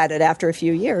pretty good at it after a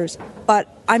few years. But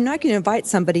I'm not going to invite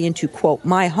somebody into, quote,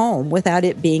 my home without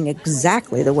it being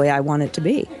exactly the way I want it to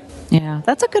be. Yeah,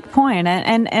 that's a good point.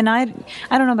 And I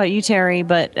don't know about you, Terry,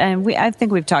 but I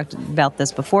think we've talked about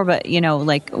this before, but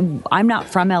I'm not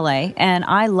from LA, and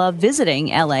I love visiting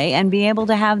LA and being able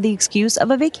to have the excuse of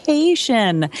a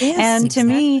vacation. Yes, and to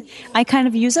me, I kind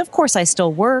of use it. Of course, I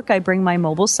still work. I bring my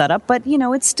mobile setup, but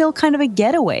it's still kind of a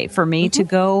getaway for me to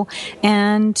go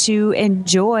and to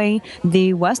enjoy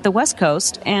the West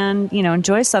Coast and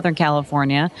enjoy Southern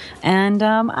California. And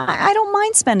I don't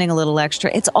mind spending a little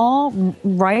extra. It's all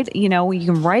right. You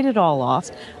can write it all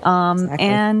off. Exactly.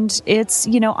 And it's,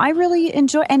 I really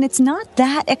enjoy, and it's not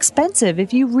that expensive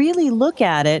if you really look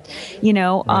at it,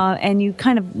 right. And you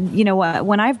kind of,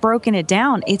 when I've broken it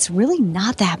down, it's really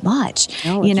not that much,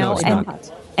 no, it's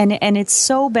not. And it's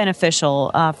so beneficial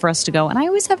for us to go. And I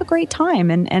always have a great time.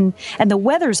 And the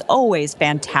weather's always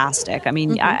fantastic. I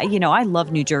mean, I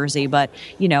love New Jersey, but,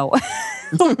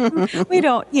 we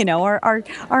don't,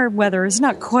 our weather is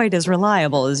not quite as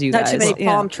reliable as you guys. Not too many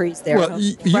palm trees there. Well,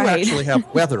 you actually have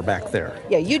weather back there.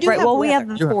 Yeah, you do. Right. Have well, weather.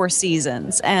 we have the 4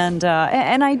 seasons, and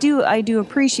I do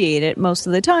appreciate it most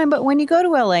of the time. But when you go to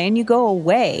LA and you go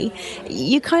away,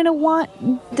 you kind of want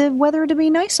the weather to be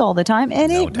nice all the time,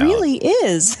 and it really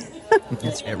is.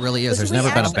 It really is. There's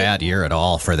never been a bad year at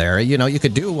all for there. You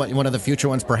could do one of the future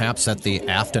ones perhaps at the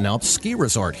Afton Alps Ski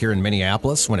Resort here in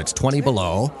Minneapolis when it's 20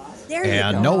 below.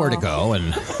 And nowhere to go.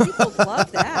 And people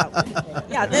love that.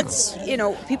 Yeah, that's,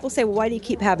 people say, well, why do you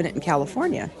keep having it in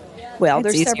California? Well,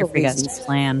 there's several reasons.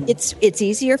 Plan. It's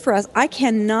easier for us. I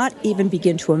cannot even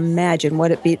begin to imagine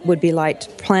what it would be like to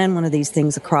plan one of these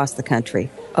things across the country.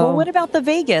 Well, what about the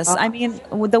Vegas? I mean,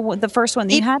 the first one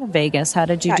that you had in Vegas, how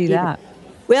did you do that?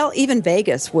 Well, even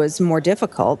Vegas was more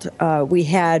difficult. We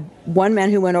had one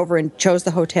man who went over and chose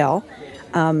the hotel,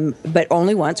 but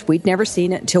only once. We'd never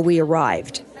seen it until we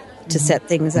arrived to set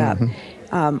things up.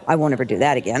 I won't ever do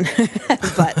that again,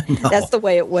 but that's the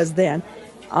way it was then.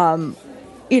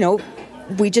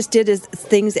 We just did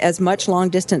things as much long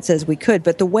distance as we could.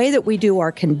 But the way that we do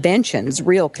our conventions,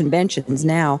 real conventions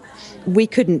now, we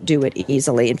couldn't do it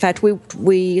easily. In fact,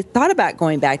 we thought about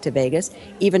going back to Vegas,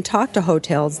 even talked to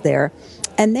hotels there,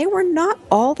 and they were not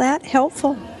all that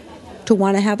helpful to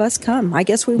want to have us come. I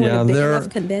guess we want a big enough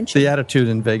convention. The attitude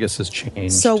in Vegas has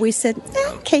changed. So we said,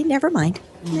 okay, never mind.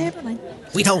 Never mind.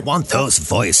 We don't want those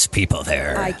voice people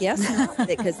there. I guess not,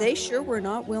 because they sure were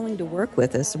not willing to work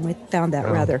with us, and we found that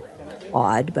rather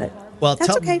odd, but that's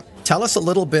okay. Tell us a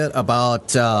little bit about,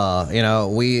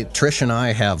 Trish and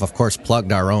I have, of course,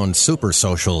 plugged our own Super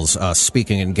Socials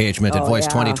speaking engagement at Voice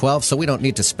 2012, so we don't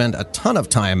need to spend a ton of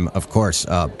time, of course,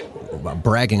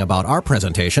 bragging about our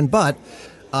presentation, but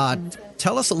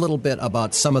tell us a little bit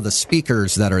about some of the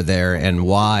speakers that are there and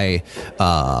why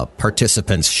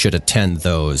participants should attend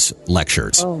those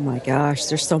lectures. Oh, my gosh,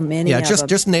 there's so many of them.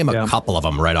 Just name a couple of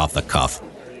them right off the cuff.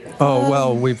 Oh,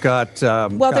 well, we've got...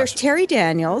 there's Terry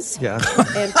Daniels. Yeah.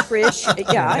 And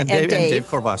Trish. Yeah. and Dave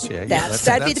Courvoisier.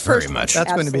 That'd be the first one. That's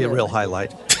going to be a real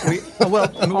highlight. We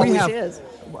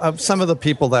have some of the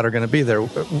people that are going to be there.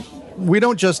 We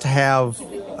don't just have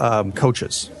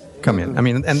coaches come in. I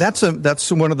mean, and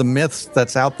that's one of the myths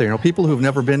that's out there. People who've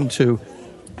never been to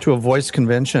a voice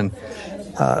convention,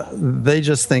 they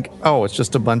just think, it's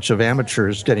just a bunch of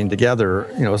amateurs getting together.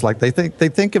 It's like they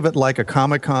think of it like a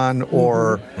Comic-Con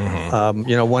or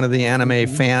one of the anime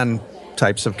fan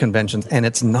types of conventions, and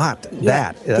it's not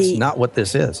that. That's not what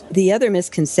this is. The other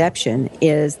misconception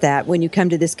is that when you come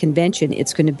to this convention,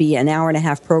 it's going to be an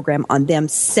hour-and-a-half program on them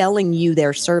selling you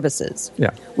their services,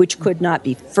 which could not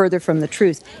be further from the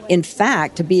truth. In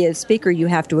fact, to be a speaker, you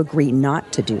have to agree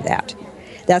not to do that.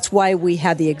 That's why we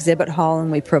have the exhibit hall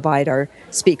and we provide our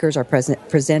speakers, our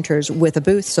presenters with a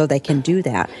booth so they can do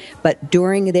that. But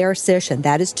during their session,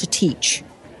 that is to teach.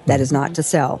 That is not to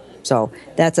sell. So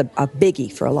that's a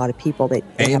biggie for a lot that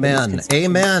Amen.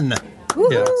 Amen.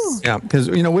 Yes. Yeah, because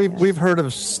we've heard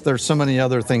of there's so many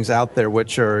other things out there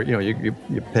which are you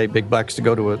pay big bucks to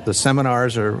go to the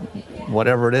seminars or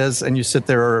whatever it is, and you sit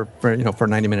there for a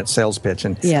 90-minute sales pitch,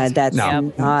 and that's not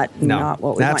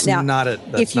what we want. Now, not it.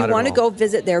 If you want to go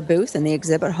visit their booth in the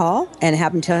exhibit hall and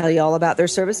have them tell you all about their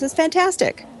services,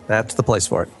 fantastic. That's the place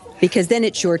for it. Because then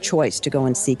it's your choice to go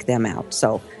and seek them out.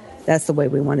 So that's the way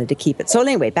we wanted to keep it. So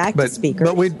anyway, back to speakers.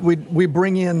 But we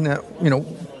bring in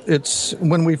it's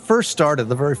when we first started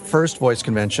the very first voice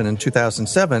convention in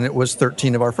 2007, it was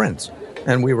 13 of our friends,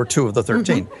 and we were 2 of the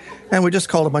 13. And we just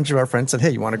called a bunch of our friends and said,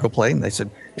 hey, you want to go play? And they said,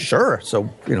 sure.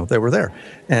 So, they were there,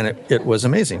 and it was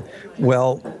amazing.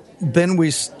 Well, then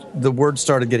the word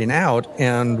started getting out,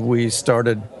 and we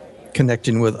started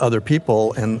connecting with other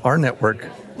people, and our network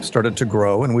started to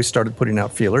grow, and we started putting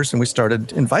out feelers, and we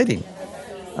started inviting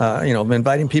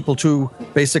people to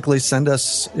basically send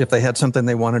us, if they had something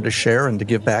they wanted to share and to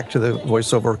give back to the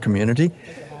voiceover community,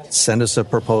 send us a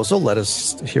proposal, let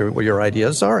us hear what your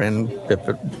ideas are, and if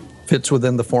it fits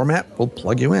within the format, we'll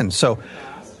plug you in. So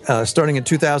starting in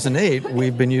 2008,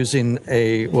 we've been using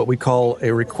what we call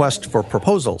a request for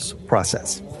proposals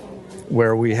process,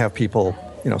 where we have people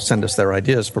send us their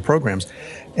ideas for programs.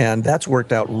 And that's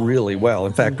worked out really well.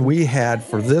 In fact,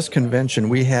 for this convention,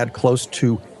 we had close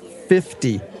to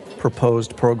 50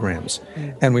 proposed programs,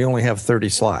 and we only have 30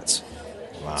 slots.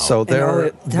 Wow. So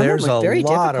there's a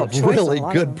lot of really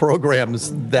good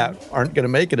programs that aren't going to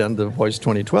make it into Voice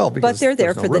 2012. But they're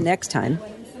there for the next time.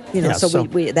 So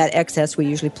we that excess, we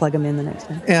usually plug them in the next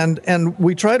time. And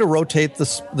we try to rotate the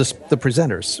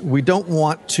presenters. We don't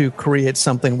want to create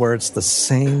something where it's the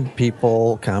same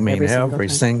people coming every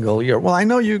single year. Well, I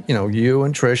know you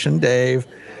and Trish and Dave.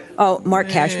 Oh, Mark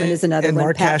Cashman is another one.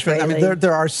 Mark Cashman. I mean,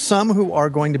 there are some who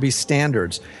are going to be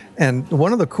standards. And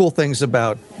one of the cool things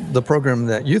about the program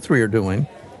that you 3 are doing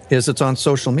is it's on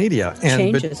social media.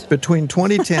 And between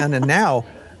 2010 and now,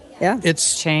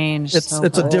 it's changed. It's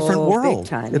a different world.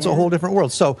 It's a whole different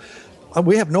world. So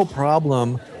we have no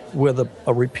problem with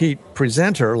a repeat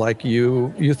presenter like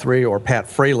you 3 or Pat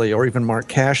Fraley or even Mark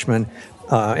Cashman.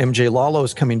 MJ Lalo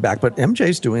is coming back, but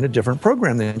MJ's doing a different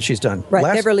program than she's done. Right,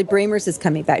 Beverly Bremers is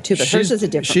coming back too, but hers is a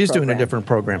different program. She's doing a different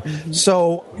program. Mm-hmm.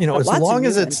 So, as long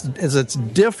as it's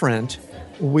different,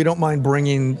 we don't mind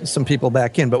bringing some people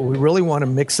back in, but we really want to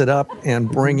mix it up and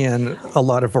bring in a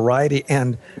lot of variety.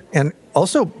 And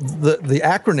also, the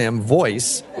acronym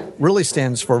VOICE really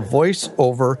stands for Voice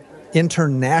Over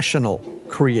International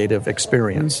Creative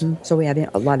Experience. Mm-hmm. So we have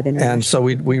a lot of international. And so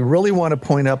we really want to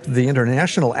point up the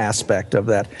international aspect of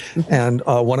that. Mm-hmm. And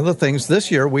one of the things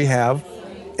this year, we have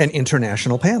an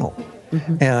international panel.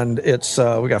 And it's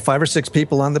we got 5 or 6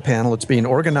 people on the panel. It's being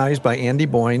organized by Andy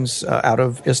Boynes out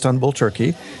of Istanbul,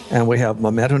 Turkey. And we have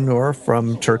Mehmet Nur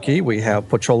from Turkey. We have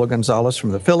Pocholo Gonzalez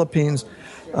from the Philippines.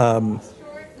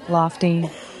 Lofty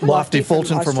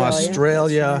Fulton from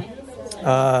Australia.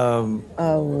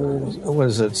 What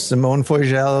is it? Simone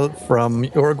Foigel from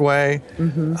Uruguay.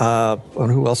 And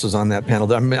who else is on that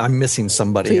panel? I'm missing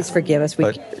somebody. Please forgive us.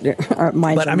 But I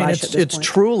mean, it's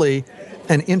truly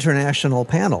an international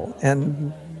panel,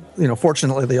 and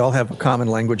fortunately, they all have a common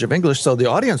language of English, so the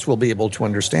audience will be able to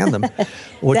understand them.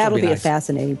 That'll be nice. A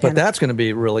fascinating panel. But that's going to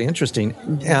be really interesting,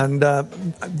 and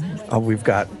we've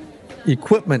got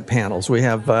equipment panels. We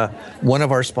have one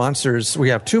of our sponsors. We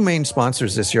have 2 main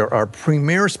sponsors this year. Our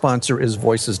premier sponsor is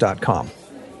Voices.com,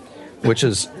 which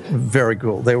is very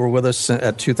cool. They were with us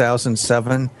at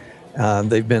 2007.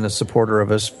 They've been a supporter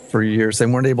of us for years. They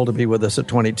weren't able to be with us at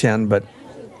 2010, but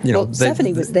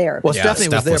Stephanie was there. Well, Stephanie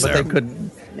was there, but they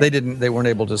couldn't. They weren't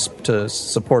able to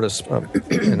support us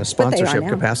in a sponsorship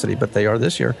capacity, but they are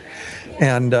this year.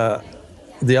 And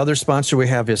the other sponsor we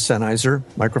have is Sennheiser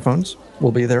microphones.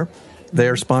 Will be there. They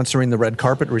are sponsoring the red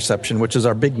carpet reception, which is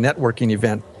our big networking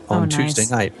event on Tuesday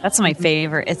night. That's my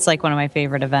favorite. It's like one of my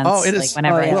favorite events. Oh, it is.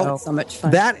 Whenever I go. So much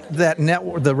fun.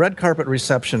 The red carpet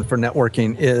reception for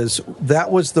networking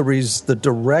was the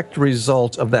direct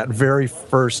result of that very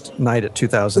first night at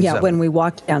 2007. Yeah, when we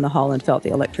walked down the hall and felt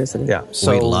the electricity. Yeah,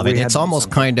 so we love it. It's almost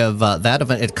kind of that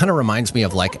event. It kind of reminds me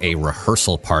of like a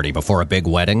rehearsal party before a big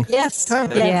wedding. Yes.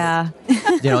 Yeah.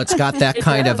 It's got that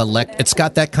kind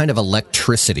of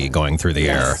electricity going through the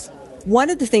air.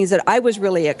 One of the things that I was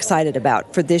really excited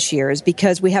about for this year is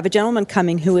because we have a gentleman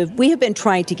coming we have been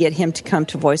trying to get him to come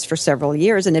to Voice for several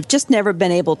years and have just never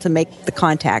been able to make the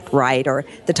contact right, or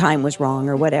the time was wrong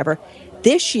or whatever.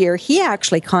 This year, he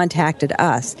actually contacted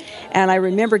us, and I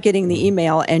remember getting the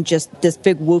email, and just this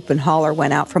big whoop and holler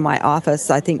went out from my office.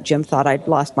 I think Jim thought I'd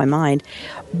lost my mind,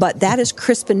 but that is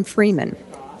Crispin Freeman.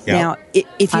 Yeah. Now,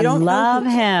 if you don't love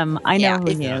him, I know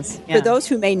who he is. Yeah. For those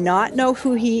who may not know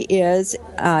who he is,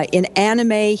 in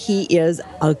anime, he is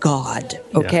a god.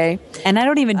 Okay, and I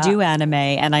don't even do anime,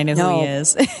 and I know who he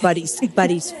is. but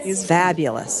he's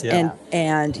fabulous. Yeah.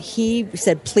 And he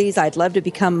said, "Please, I'd love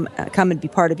to come and be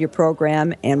part of your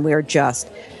program." And we're just,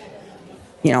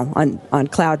 on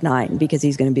cloud 9 because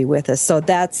he's going to be with us. So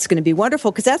that's going to be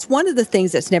wonderful, because that's one of the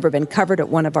things that's never been covered at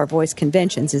one of our voice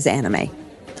conventions is anime.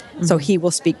 So he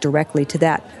will speak directly to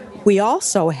that. We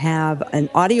also have an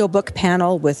audiobook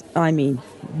panel with,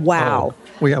 wow.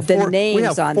 We have 14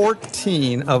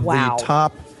 of the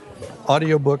top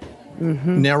audiobook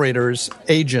narrators,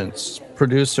 agents,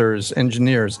 producers,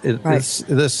 engineers.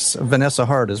 This Vanessa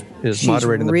Hart is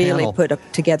moderating the panel. She's really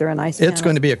put together a nice panel. It's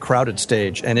going to be a crowded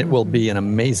stage, and it will be an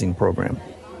amazing program.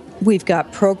 We've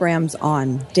got programs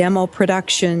on demo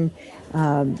production.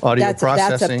 Audio processing.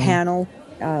 That's a panel.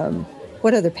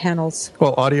 What other panels?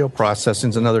 Well, audio processing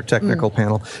is another technical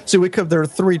panel. So there are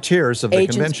 3 tiers of the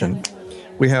convention.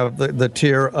 We have the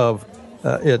tier of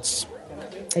it's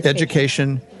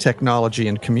education, technology,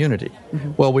 and community.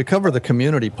 Well, we cover the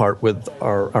community part with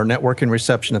our networking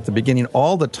reception at the beginning.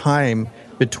 All the time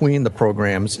between the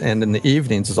programs and in the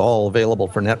evenings is all available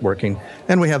for networking.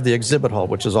 And we have the exhibit hall,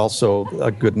 which is also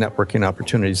a good networking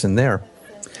opportunities in there.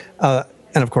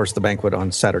 And, of course, the banquet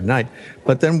on Saturday night.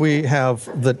 But then we have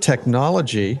the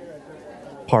technology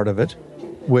part of it,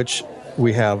 which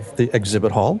we have the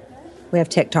exhibit hall. We have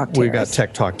Tech Talk Terrace. We've got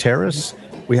Tech Talk Terrace.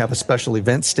 We have a special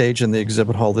event stage in the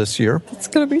exhibit hall this year. It's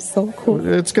going to be so cool.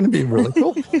 It's going to be really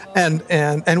cool.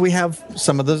 And we have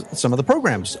some of the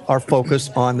programs are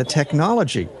focused on the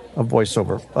technology of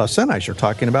voiceover. Sennheiser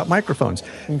talking about microphones.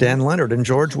 Dan Leonard and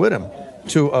George Whittam,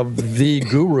 2 of the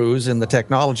gurus in the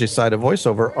technology side of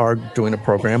voiceover, are doing a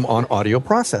program on audio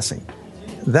processing.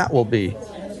 That will be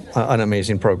an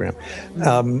amazing program.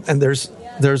 And there's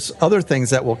other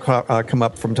things that will come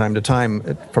up from time to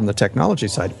time from the technology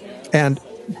side. And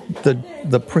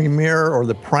the premier or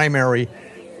the primary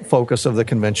focus of the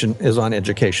convention is on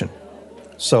education.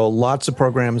 So lots of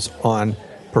programs on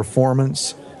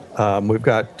performance. We've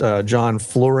got John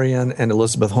Florian and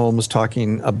Elizabeth Holmes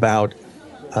talking about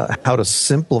how to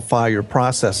simplify your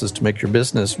processes to make your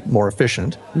business more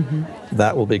efficient.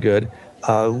 That will be good.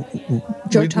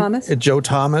 Joe Thomas? Joe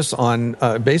Thomas on,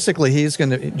 basically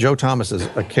Joe Thomas is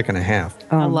a kick and a half.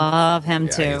 I love him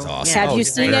too. he's awesome. Have you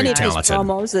he's seen very any of his talented.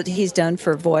 promos that he's done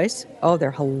for voice? Oh,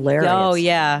 they're hilarious. Oh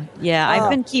yeah. I've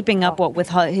been keeping up with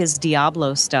his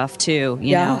Diablo stuff too.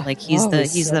 You know, like he's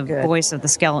the good. voice of the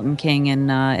Skeleton King in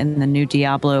the new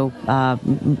Diablo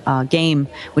game,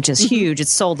 which is huge.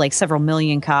 It's sold like several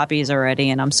million copies already,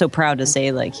 and I'm so proud to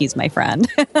say like he's my friend.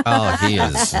 Oh, he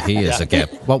is. He is a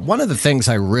gift. Well, one of the things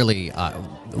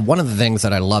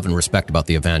that I love and respect about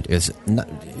the event is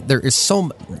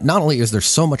not only is there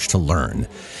so much to learn,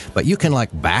 but you can like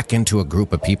back into a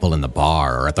group of people in the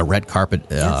bar or at the red carpet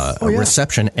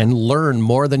reception and learn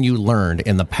more than you learned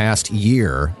in the past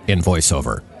year in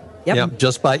voiceover. Yep.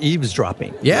 Just by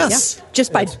eavesdropping. Yes. Yep.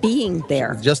 Just by being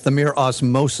there. Just the mere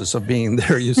osmosis of being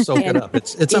there, you soak it up.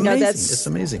 It's amazing. It's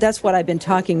amazing. That's what I've been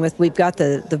talking with. We've got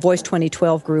the Voice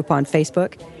 2012 group on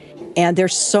Facebook, and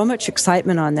there's so much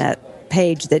excitement on that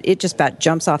page that it just about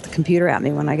jumps off the computer at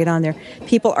me when I get on there.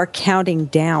 People are counting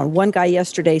down. One guy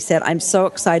yesterday said, I'm so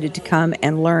excited to come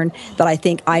and learn that I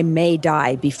think I may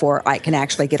die before I can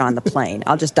actually get on the plane.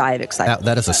 I'll just die of excitement.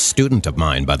 That is a student of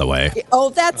mine, by the way.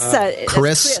 Oh, that's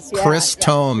Chris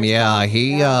Tome. Yeah,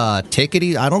 he take it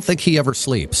easy. I don't think he ever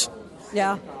sleeps.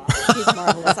 Yeah. He's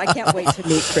marvelous. I can't wait to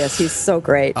meet Chris. He's so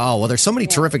great. Oh, well, there's so many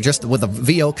terrific, just with the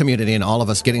VO community and all of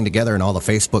us getting together and all the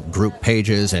Facebook group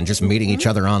pages and just meeting each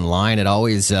other online. It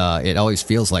always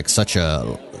feels like such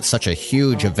a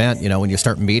huge event, you know, when you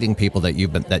start meeting people that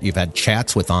you've had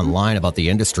chats with online about the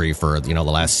industry for, you know,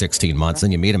 the last 16 months,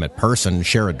 and you meet them in person,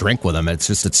 share a drink with them. It's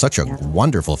such a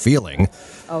wonderful feeling.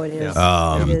 Oh, it is.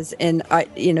 It is. And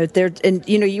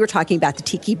you were talking about the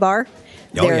Tiki Bar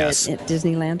there at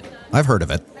Disneyland. I've heard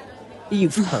of it.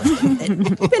 You've heard of it.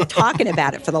 You've been talking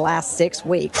about it for the last 6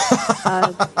 weeks.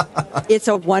 It's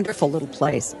a wonderful little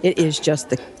place. It is just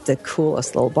the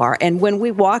coolest little bar. And when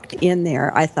we walked in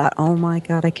there, I thought, oh my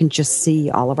God, I can just see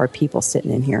all of our people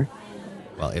sitting in here.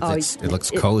 Well, it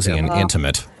looks cozy and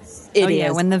intimate. It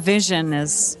is. When the vision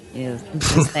is there,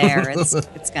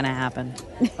 it's going to happen.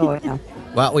 Oh, yeah.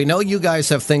 Well, we know you guys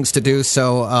have things to do,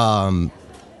 so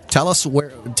tell us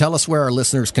where our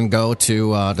listeners can go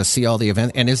to see all the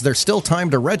event, and is there still time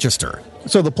to register?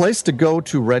 So the place to go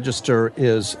to register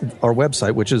is our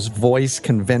website, which is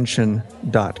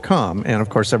voiceconvention.com, and of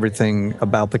course everything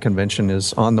about the convention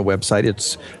is on the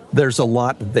website. There's a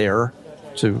lot there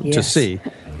to see,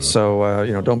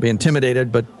 so don't be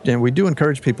intimidated. But we do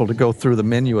encourage people to go through the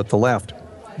menu at the left.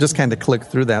 Just kind of click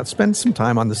through that, spend some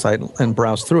time on the site and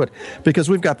browse through it, because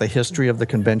we've got the history of the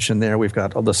convention there. We've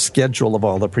got all the schedule of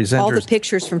all the presenters. All the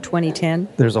pictures from 2010.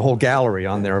 There's a whole gallery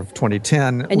on there of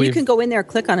 2010. And you can go in there,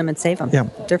 click on them, and save them. Yeah.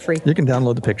 They're free. You can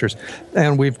download the pictures.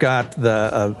 And we've got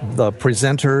the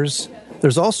presenters.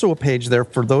 There's also a page there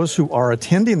for those who are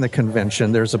attending the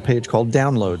convention. There's a page called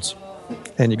Downloads.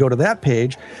 And you go to that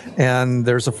page, and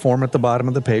there's a form at the bottom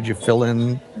of the page. You fill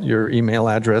in your email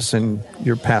address and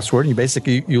your password. And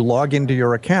you log into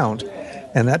your account,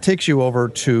 and that takes you over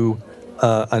to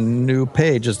a new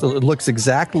page. It looks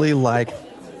exactly like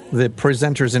the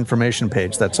presenter's information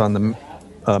page that's on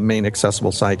the main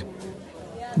accessible site.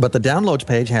 But the downloads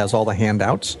page has all the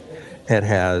handouts. It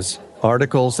has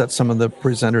articles that some of the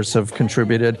presenters have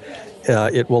contributed.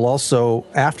 It will also,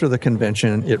 after the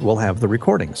convention, it will have the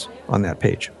recordings on that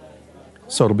page.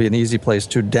 So it'll be an easy place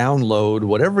to download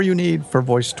whatever you need for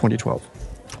Voice 2012.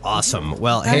 Awesome.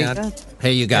 Well,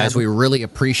 hey, you guys, we really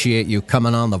appreciate you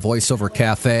coming on the VoiceOver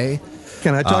Cafe.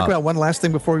 Can I talk about one last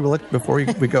thing before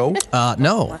we go?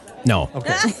 No.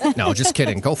 Okay. No, just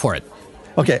kidding. Go for it.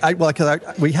 Okay.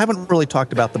 We haven't really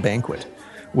talked about the banquet,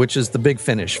 which is the big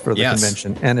finish for the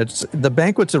convention. And the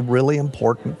banquet's a really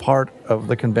important part of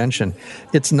the convention.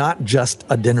 It's not just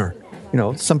a dinner.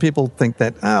 Some people think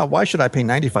that, why should I pay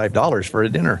 $95 for a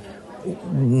dinner?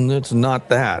 It's not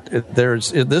that.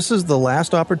 This is the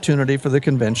last opportunity for the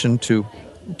convention to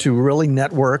really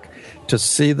network, to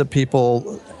see the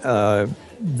people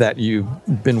that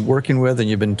you've been working with and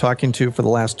you've been talking to for the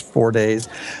last 4 days.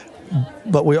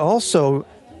 But we also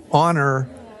honor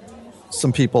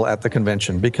some people at the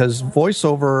convention, because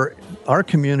voiceover, our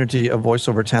community of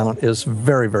voiceover talent is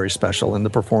very, very special in the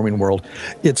performing world.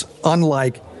 It's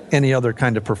unlike any other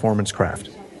kind of performance craft.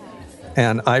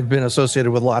 And I've been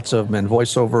associated with lots of them, and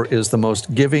voiceover is the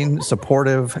most giving,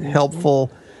 supportive, helpful,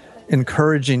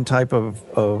 encouraging type of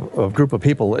group of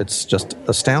people. It's just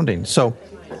astounding. So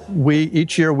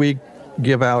each year we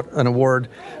give out an award.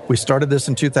 We started this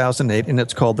in 2008, and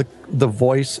it's called the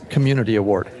Voice Community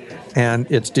Award. And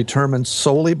it's determined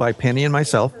solely by Penny and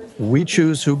myself. We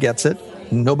choose who gets it.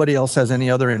 Nobody else has any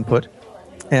other input.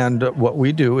 And what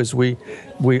we do is we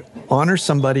honor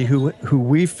somebody who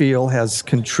we feel has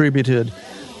contributed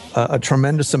a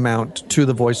tremendous amount to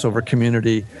the voiceover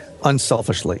community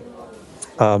unselfishly.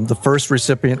 The first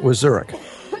recipient was Zurich,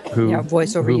 who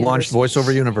launched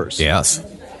VoiceOver Universe. Yes.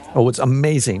 Oh, it's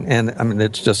amazing. And I mean,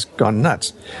 it's just gone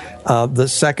nuts. The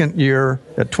second year,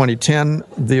 at 2010,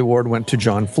 the award went to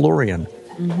John Florian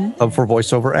for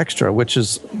VoiceOver Extra, which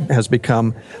has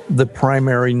become the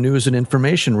primary news and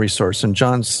information resource. And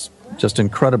John's just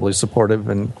incredibly supportive,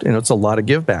 and it's a lot of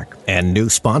give back. And new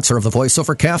sponsor of the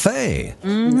VoiceOver Cafe.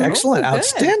 Excellent,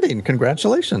 outstanding,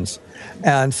 congratulations!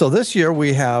 And so this year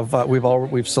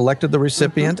we've selected the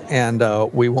recipient,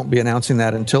 and we won't be announcing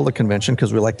that until the convention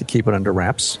because we like to keep it under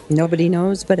wraps. Nobody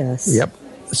knows but us. Yep.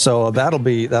 So that'll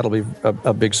be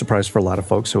a big surprise for a lot of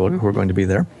folks who are going to be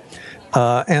there.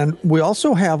 And we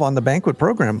also have on the banquet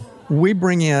program, we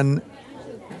bring in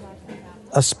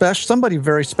somebody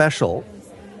very special.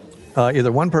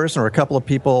 Either one person or a couple of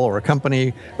people or a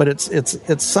company, but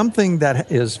it's something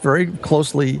that is very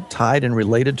closely tied and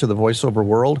related to the voiceover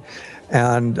world.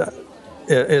 And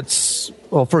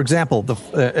for example,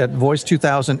 at Voice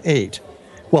 2008,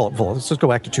 let's just go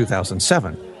back to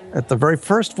 2007. At the very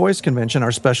first Voice convention,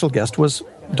 our special guest was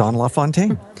Don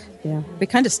LaFontaine. Yeah, we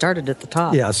kind of started at the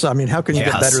top. Yeah, so I mean, how can you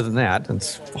get better than that?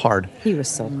 It's hard. He was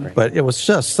so great. But it was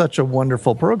just such a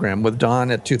wonderful program with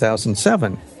Don at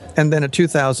 2007. And then in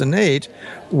 2008,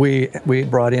 we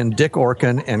brought in Dick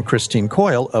Orkin and Christine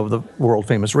Coyle of the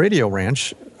world-famous Radio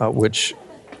Ranch, which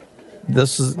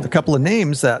this is a couple of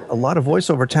names that a lot of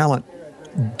voiceover talent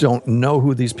don't know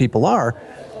who these people are,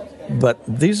 but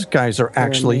these guys are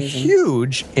actually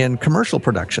huge in commercial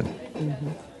production,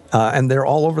 and they're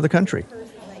all over the country.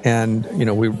 And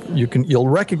you'll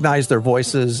recognize their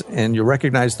voices and you'll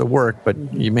recognize the work, but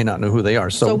you may not know who they are.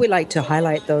 So we like to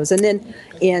highlight those. And then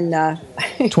in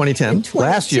 2010,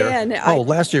 last year.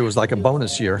 Last year was like a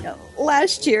bonus year.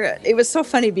 Last year, it was so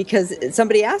funny because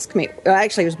somebody asked me.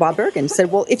 Actually, it was Bob Bergen.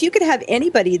 Said, "Well, if you could have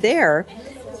anybody there,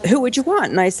 who would you want?"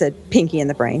 And I said, "Pinky in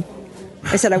the Brain."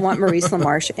 I said, "I want Maurice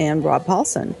LaMarche and Rob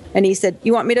Paulson." And he said,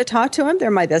 "You want me to talk to him? They're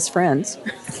my best friends."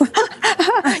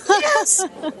 Yes.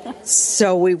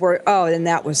 So we were, and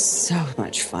that was so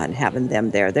much fun having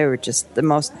them there. They were just the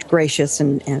most gracious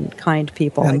and kind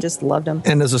people. I just loved them.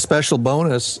 And as a special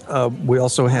bonus, we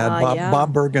also had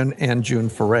Bob Bergen and June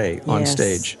Foray on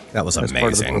stage. That was amazing.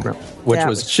 Part of the program, which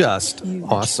was just huge.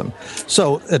 Awesome.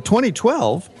 So at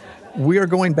 2012, we are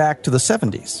going back to the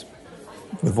 70s.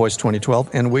 With Voice 2012,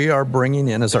 and we are bringing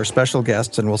in as our special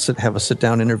guests, and we'll have a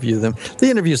sit-down interview them. The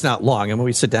interview is not long, and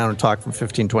we sit down and talk for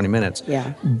 15, 20 minutes.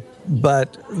 Yeah.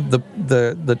 But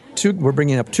we're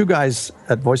bringing up two guys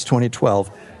at Voice 2012,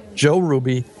 Joe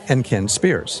Ruby and Ken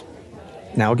Spears.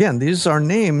 Now, again, these are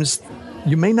names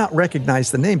you may not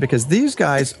recognize the name because these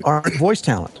guys aren't voice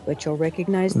talent. But you'll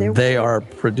recognize their work. They are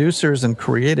producers and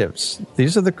creatives.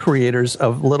 These are the creators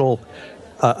of literally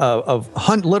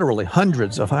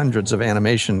hundreds of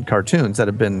animation cartoons that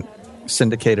have been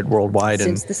syndicated worldwide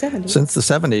since the 70s. Since the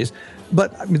 70s.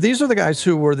 But I mean, these are the guys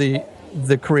who were the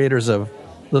creators of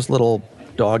this little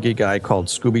doggy guy called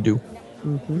Scooby-Doo.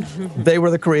 Mm-hmm. They were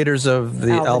the creators of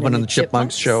the Alvin and the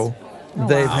Chipmunks show.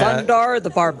 They've had Thundar the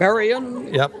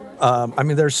Barbarian. Yep. I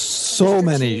mean, there's so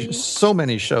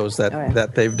many shows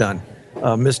that they've done.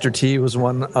 Mr. T was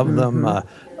one of them.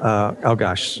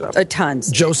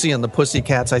 Tons. Josie and the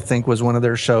Pussycats, I think, was one of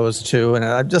their shows too, and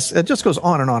it just goes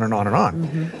on and on and on and on.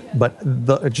 Mm-hmm.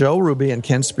 But Joe Ruby and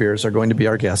Ken Spears are going to be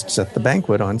our guests at the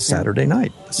banquet on Saturday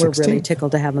night. We're really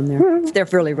tickled to have them there. They're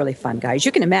really, really fun guys.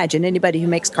 You can imagine anybody who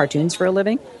makes cartoons for a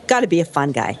living got to be a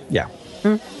fun guy. Yeah.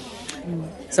 Mm-hmm.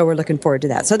 So we're looking forward to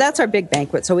that. So that's our big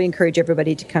banquet. So we encourage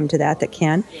everybody to come to that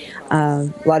can.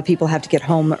 A lot of people have to get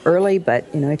home early, but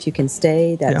if you can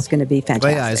stay, that's going to be fantastic.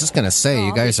 Well, yeah, I was just going to say,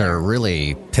 you guys are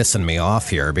really pissing me off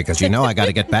here because I got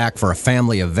to get back for a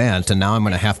family event, and now I'm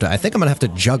going to have to. I think I'm going to have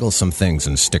to juggle some things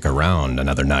and stick around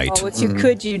another night. Oh, if you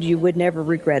could, you would never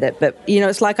regret it. But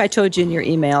it's like I told you in your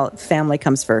email: family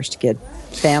comes first, kid.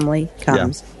 Family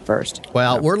comes first.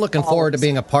 Well, we're looking forward to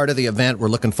being a part of the event. We're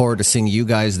looking forward to seeing you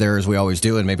guys there as we always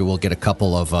do, and maybe we'll get a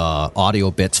couple of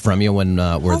audio bits from you when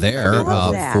we're there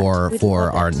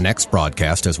for our next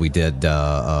broadcast, as we did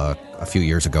a few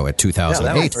years ago at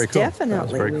 2008. Cool.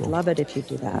 Definitely, we'd love it if you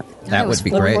do that. That would be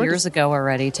great. 4 years ago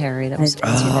already, Terry. That was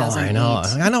 2008.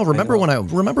 I know. Remember when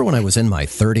I was in my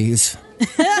 30s?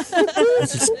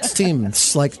 It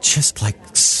seems like just like.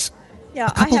 Yeah,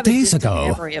 a couple days ago.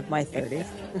 Memory of my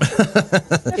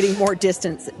 30s. Getting more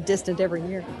distant every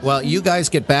year. Well, you guys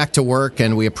get back to work,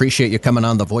 and we appreciate you coming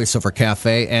on the VoiceOver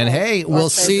Cafe. And hey, we'll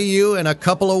see you in a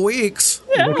couple of weeks.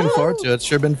 Looking forward to it. It's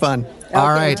sure been fun. All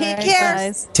right. Take care.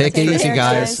 Guys. Take it easy,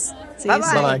 guys. See you soon.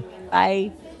 Bye-bye.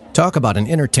 Bye. Talk about an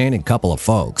entertaining couple of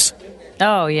folks.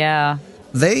 Oh, yeah.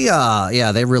 They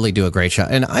really do a great job.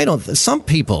 And some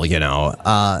people,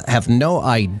 have no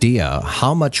idea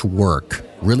how much work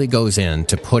really goes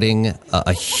into putting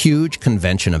a huge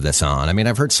convention of this on. I mean,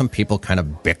 I've heard some people kind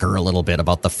of bicker a little bit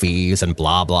about the fees and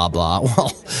blah, blah, blah.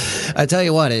 Well, I tell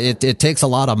you what, it takes a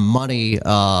lot of money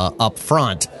up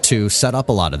front to set up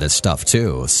a lot of this stuff,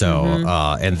 too. So,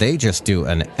 and they just do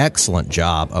an excellent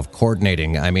job of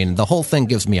coordinating. I mean, the whole thing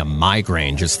gives me a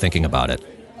migraine just thinking about it.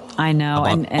 I know.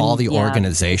 And all the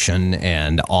organization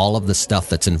and all of the stuff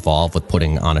that's involved with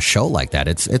putting on a show like that.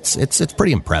 It's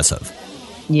pretty impressive.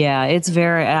 Yeah,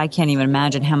 I can't even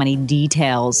imagine how many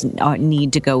details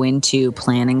need to go into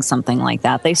planning something like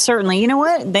that. They certainly, you know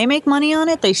what? They make money on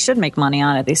it. They should make money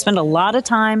on it. They spend a lot of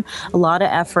time, a lot of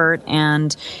effort,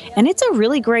 and it's a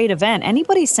really great event.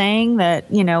 Anybody saying that,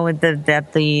 that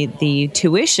the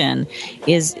tuition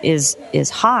is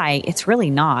high, it's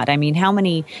really not. I mean, how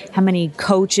many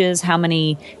coaches, how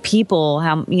many people,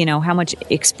 how much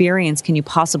experience can you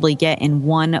possibly get in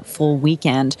one full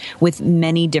weekend with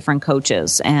many different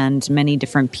coaches and many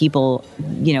different people,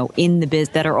 in the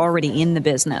that are already in the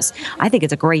business? I think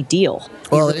it's a great deal.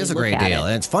 Well, it is a great deal.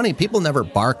 And it's funny, people never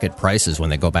bark at prices when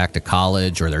they go back to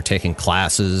college or they're taking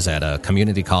classes at a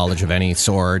community college of any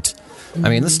sort. I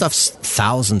mean, this stuff's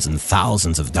thousands and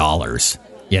thousands of dollars.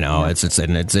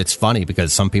 It's funny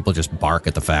because some people just bark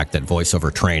at the fact that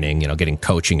voiceover training, getting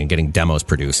coaching and getting demos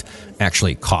produced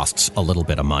actually costs a little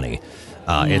bit of money.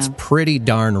 It's pretty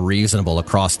darn reasonable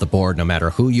across the board, no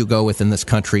matter who you go with in this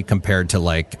country compared to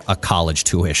like a college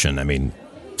tuition. I mean,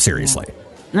 seriously. Yeah.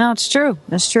 No, it's true.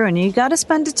 It's true. And you got to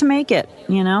spend it to make it.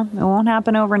 It won't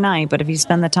happen overnight. But if you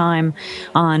spend the time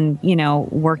on,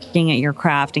 working at your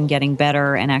craft and getting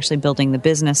better and actually building the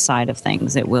business side of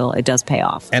things, it does pay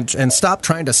off. And stop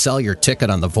trying to sell your ticket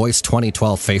on the Voice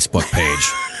 2012 Facebook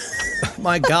page.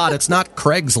 My God, it's not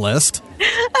Craigslist.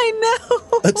 I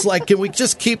know. It's like, can we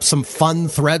just keep some fun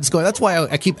threads going? That's why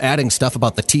I keep adding stuff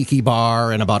about the tiki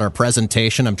bar and about our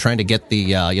presentation. I'm trying to get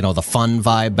the, the fun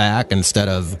vibe back instead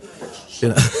of...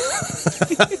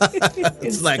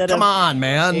 It's like, come on,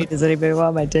 man. Hey, does anybody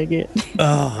want my ticket?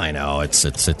 Oh, I know. It's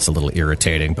a little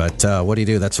irritating, but what do you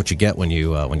do? That's what you get when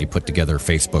you put together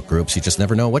Facebook groups. You just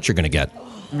never know what you're going to get.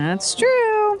 That's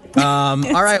true. All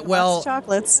right, well,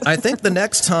 chocolates. I think the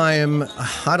next time,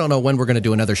 I don't know when we're going to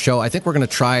do another show. I think we're going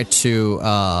to try to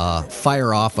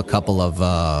fire off a couple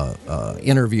of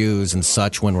interviews and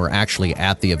such when we're actually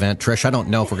at the event. Trish, I don't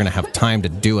know if we're going to have time to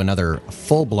do another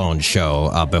full-blown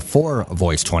show before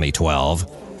Voice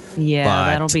 2012.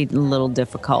 Yeah, that'll be a little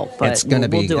difficult, but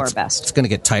we'll do our best. It's going to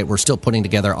get tight. We're still putting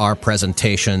together our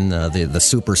presentation. The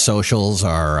super socials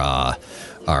are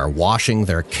washing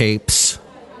their capes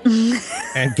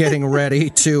and getting ready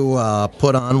to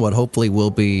put on what hopefully will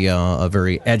be a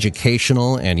very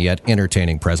educational and yet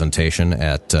entertaining presentation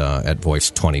at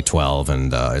Voice 2012,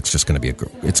 and it's just going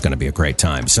to be a great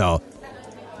time. So.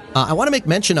 I want to make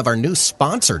mention of our new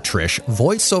sponsor, Trish,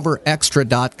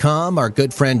 VoiceOverExtra.com. Our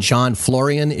good friend John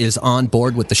Florian is on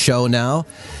board with the show now.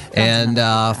 And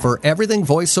for everything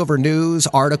voiceover news,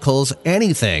 articles,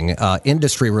 anything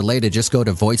industry related, just go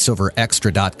to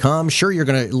VoiceOverExtra.com. Sure, you're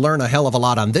going to learn a hell of a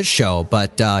lot on this show,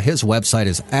 but his website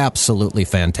is absolutely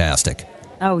fantastic.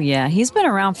 Oh, yeah. He's been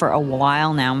around for a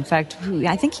while now. In fact,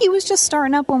 I think he was just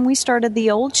starting up when we started the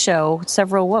old show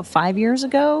 5 years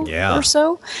ago or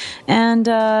so. And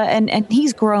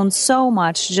he's grown so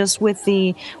much just with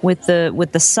the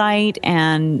site,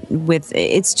 and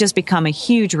it's just become a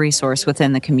huge resource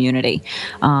within the community.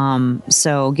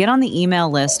 So get on the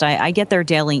email list. I get their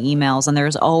daily emails, and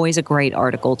there's always a great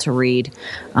article to read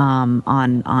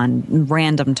on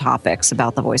random topics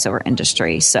about the voiceover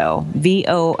industry. So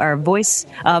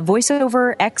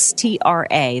VoiceOver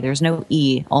XTRA. There's no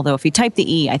E, although if you type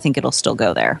the E, I think it'll still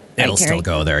go there. It'll still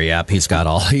go there. Yep, he's got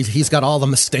all the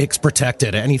mistakes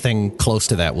protected. Anything close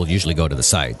to that will usually go to the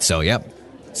site. So yep.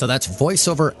 So that's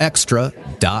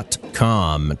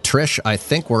voiceoverextra.com. Trish, I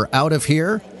think we're out of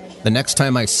here. The next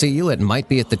time I see you, it might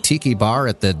be at the Tiki Bar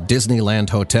at the Disneyland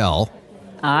Hotel.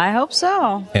 I hope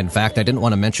so. In fact, I didn't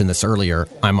want to mention this earlier.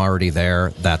 I'm already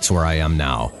there. That's where I am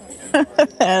now.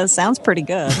 Sounds pretty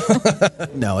good.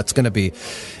 No, it's going to be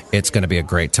a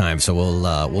great time. So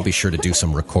we'll be sure to do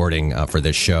some recording for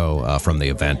this show from the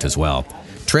event as well.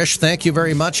 Trish, thank you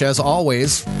very much as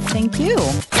always. Thank you.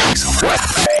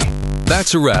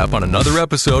 That's a wrap on another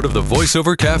episode of the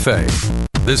VoiceOver Cafe.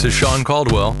 This is Sean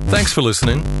Caldwell. Thanks for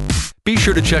listening. Be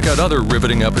sure to check out other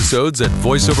riveting episodes at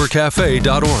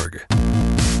voiceovercafe.org.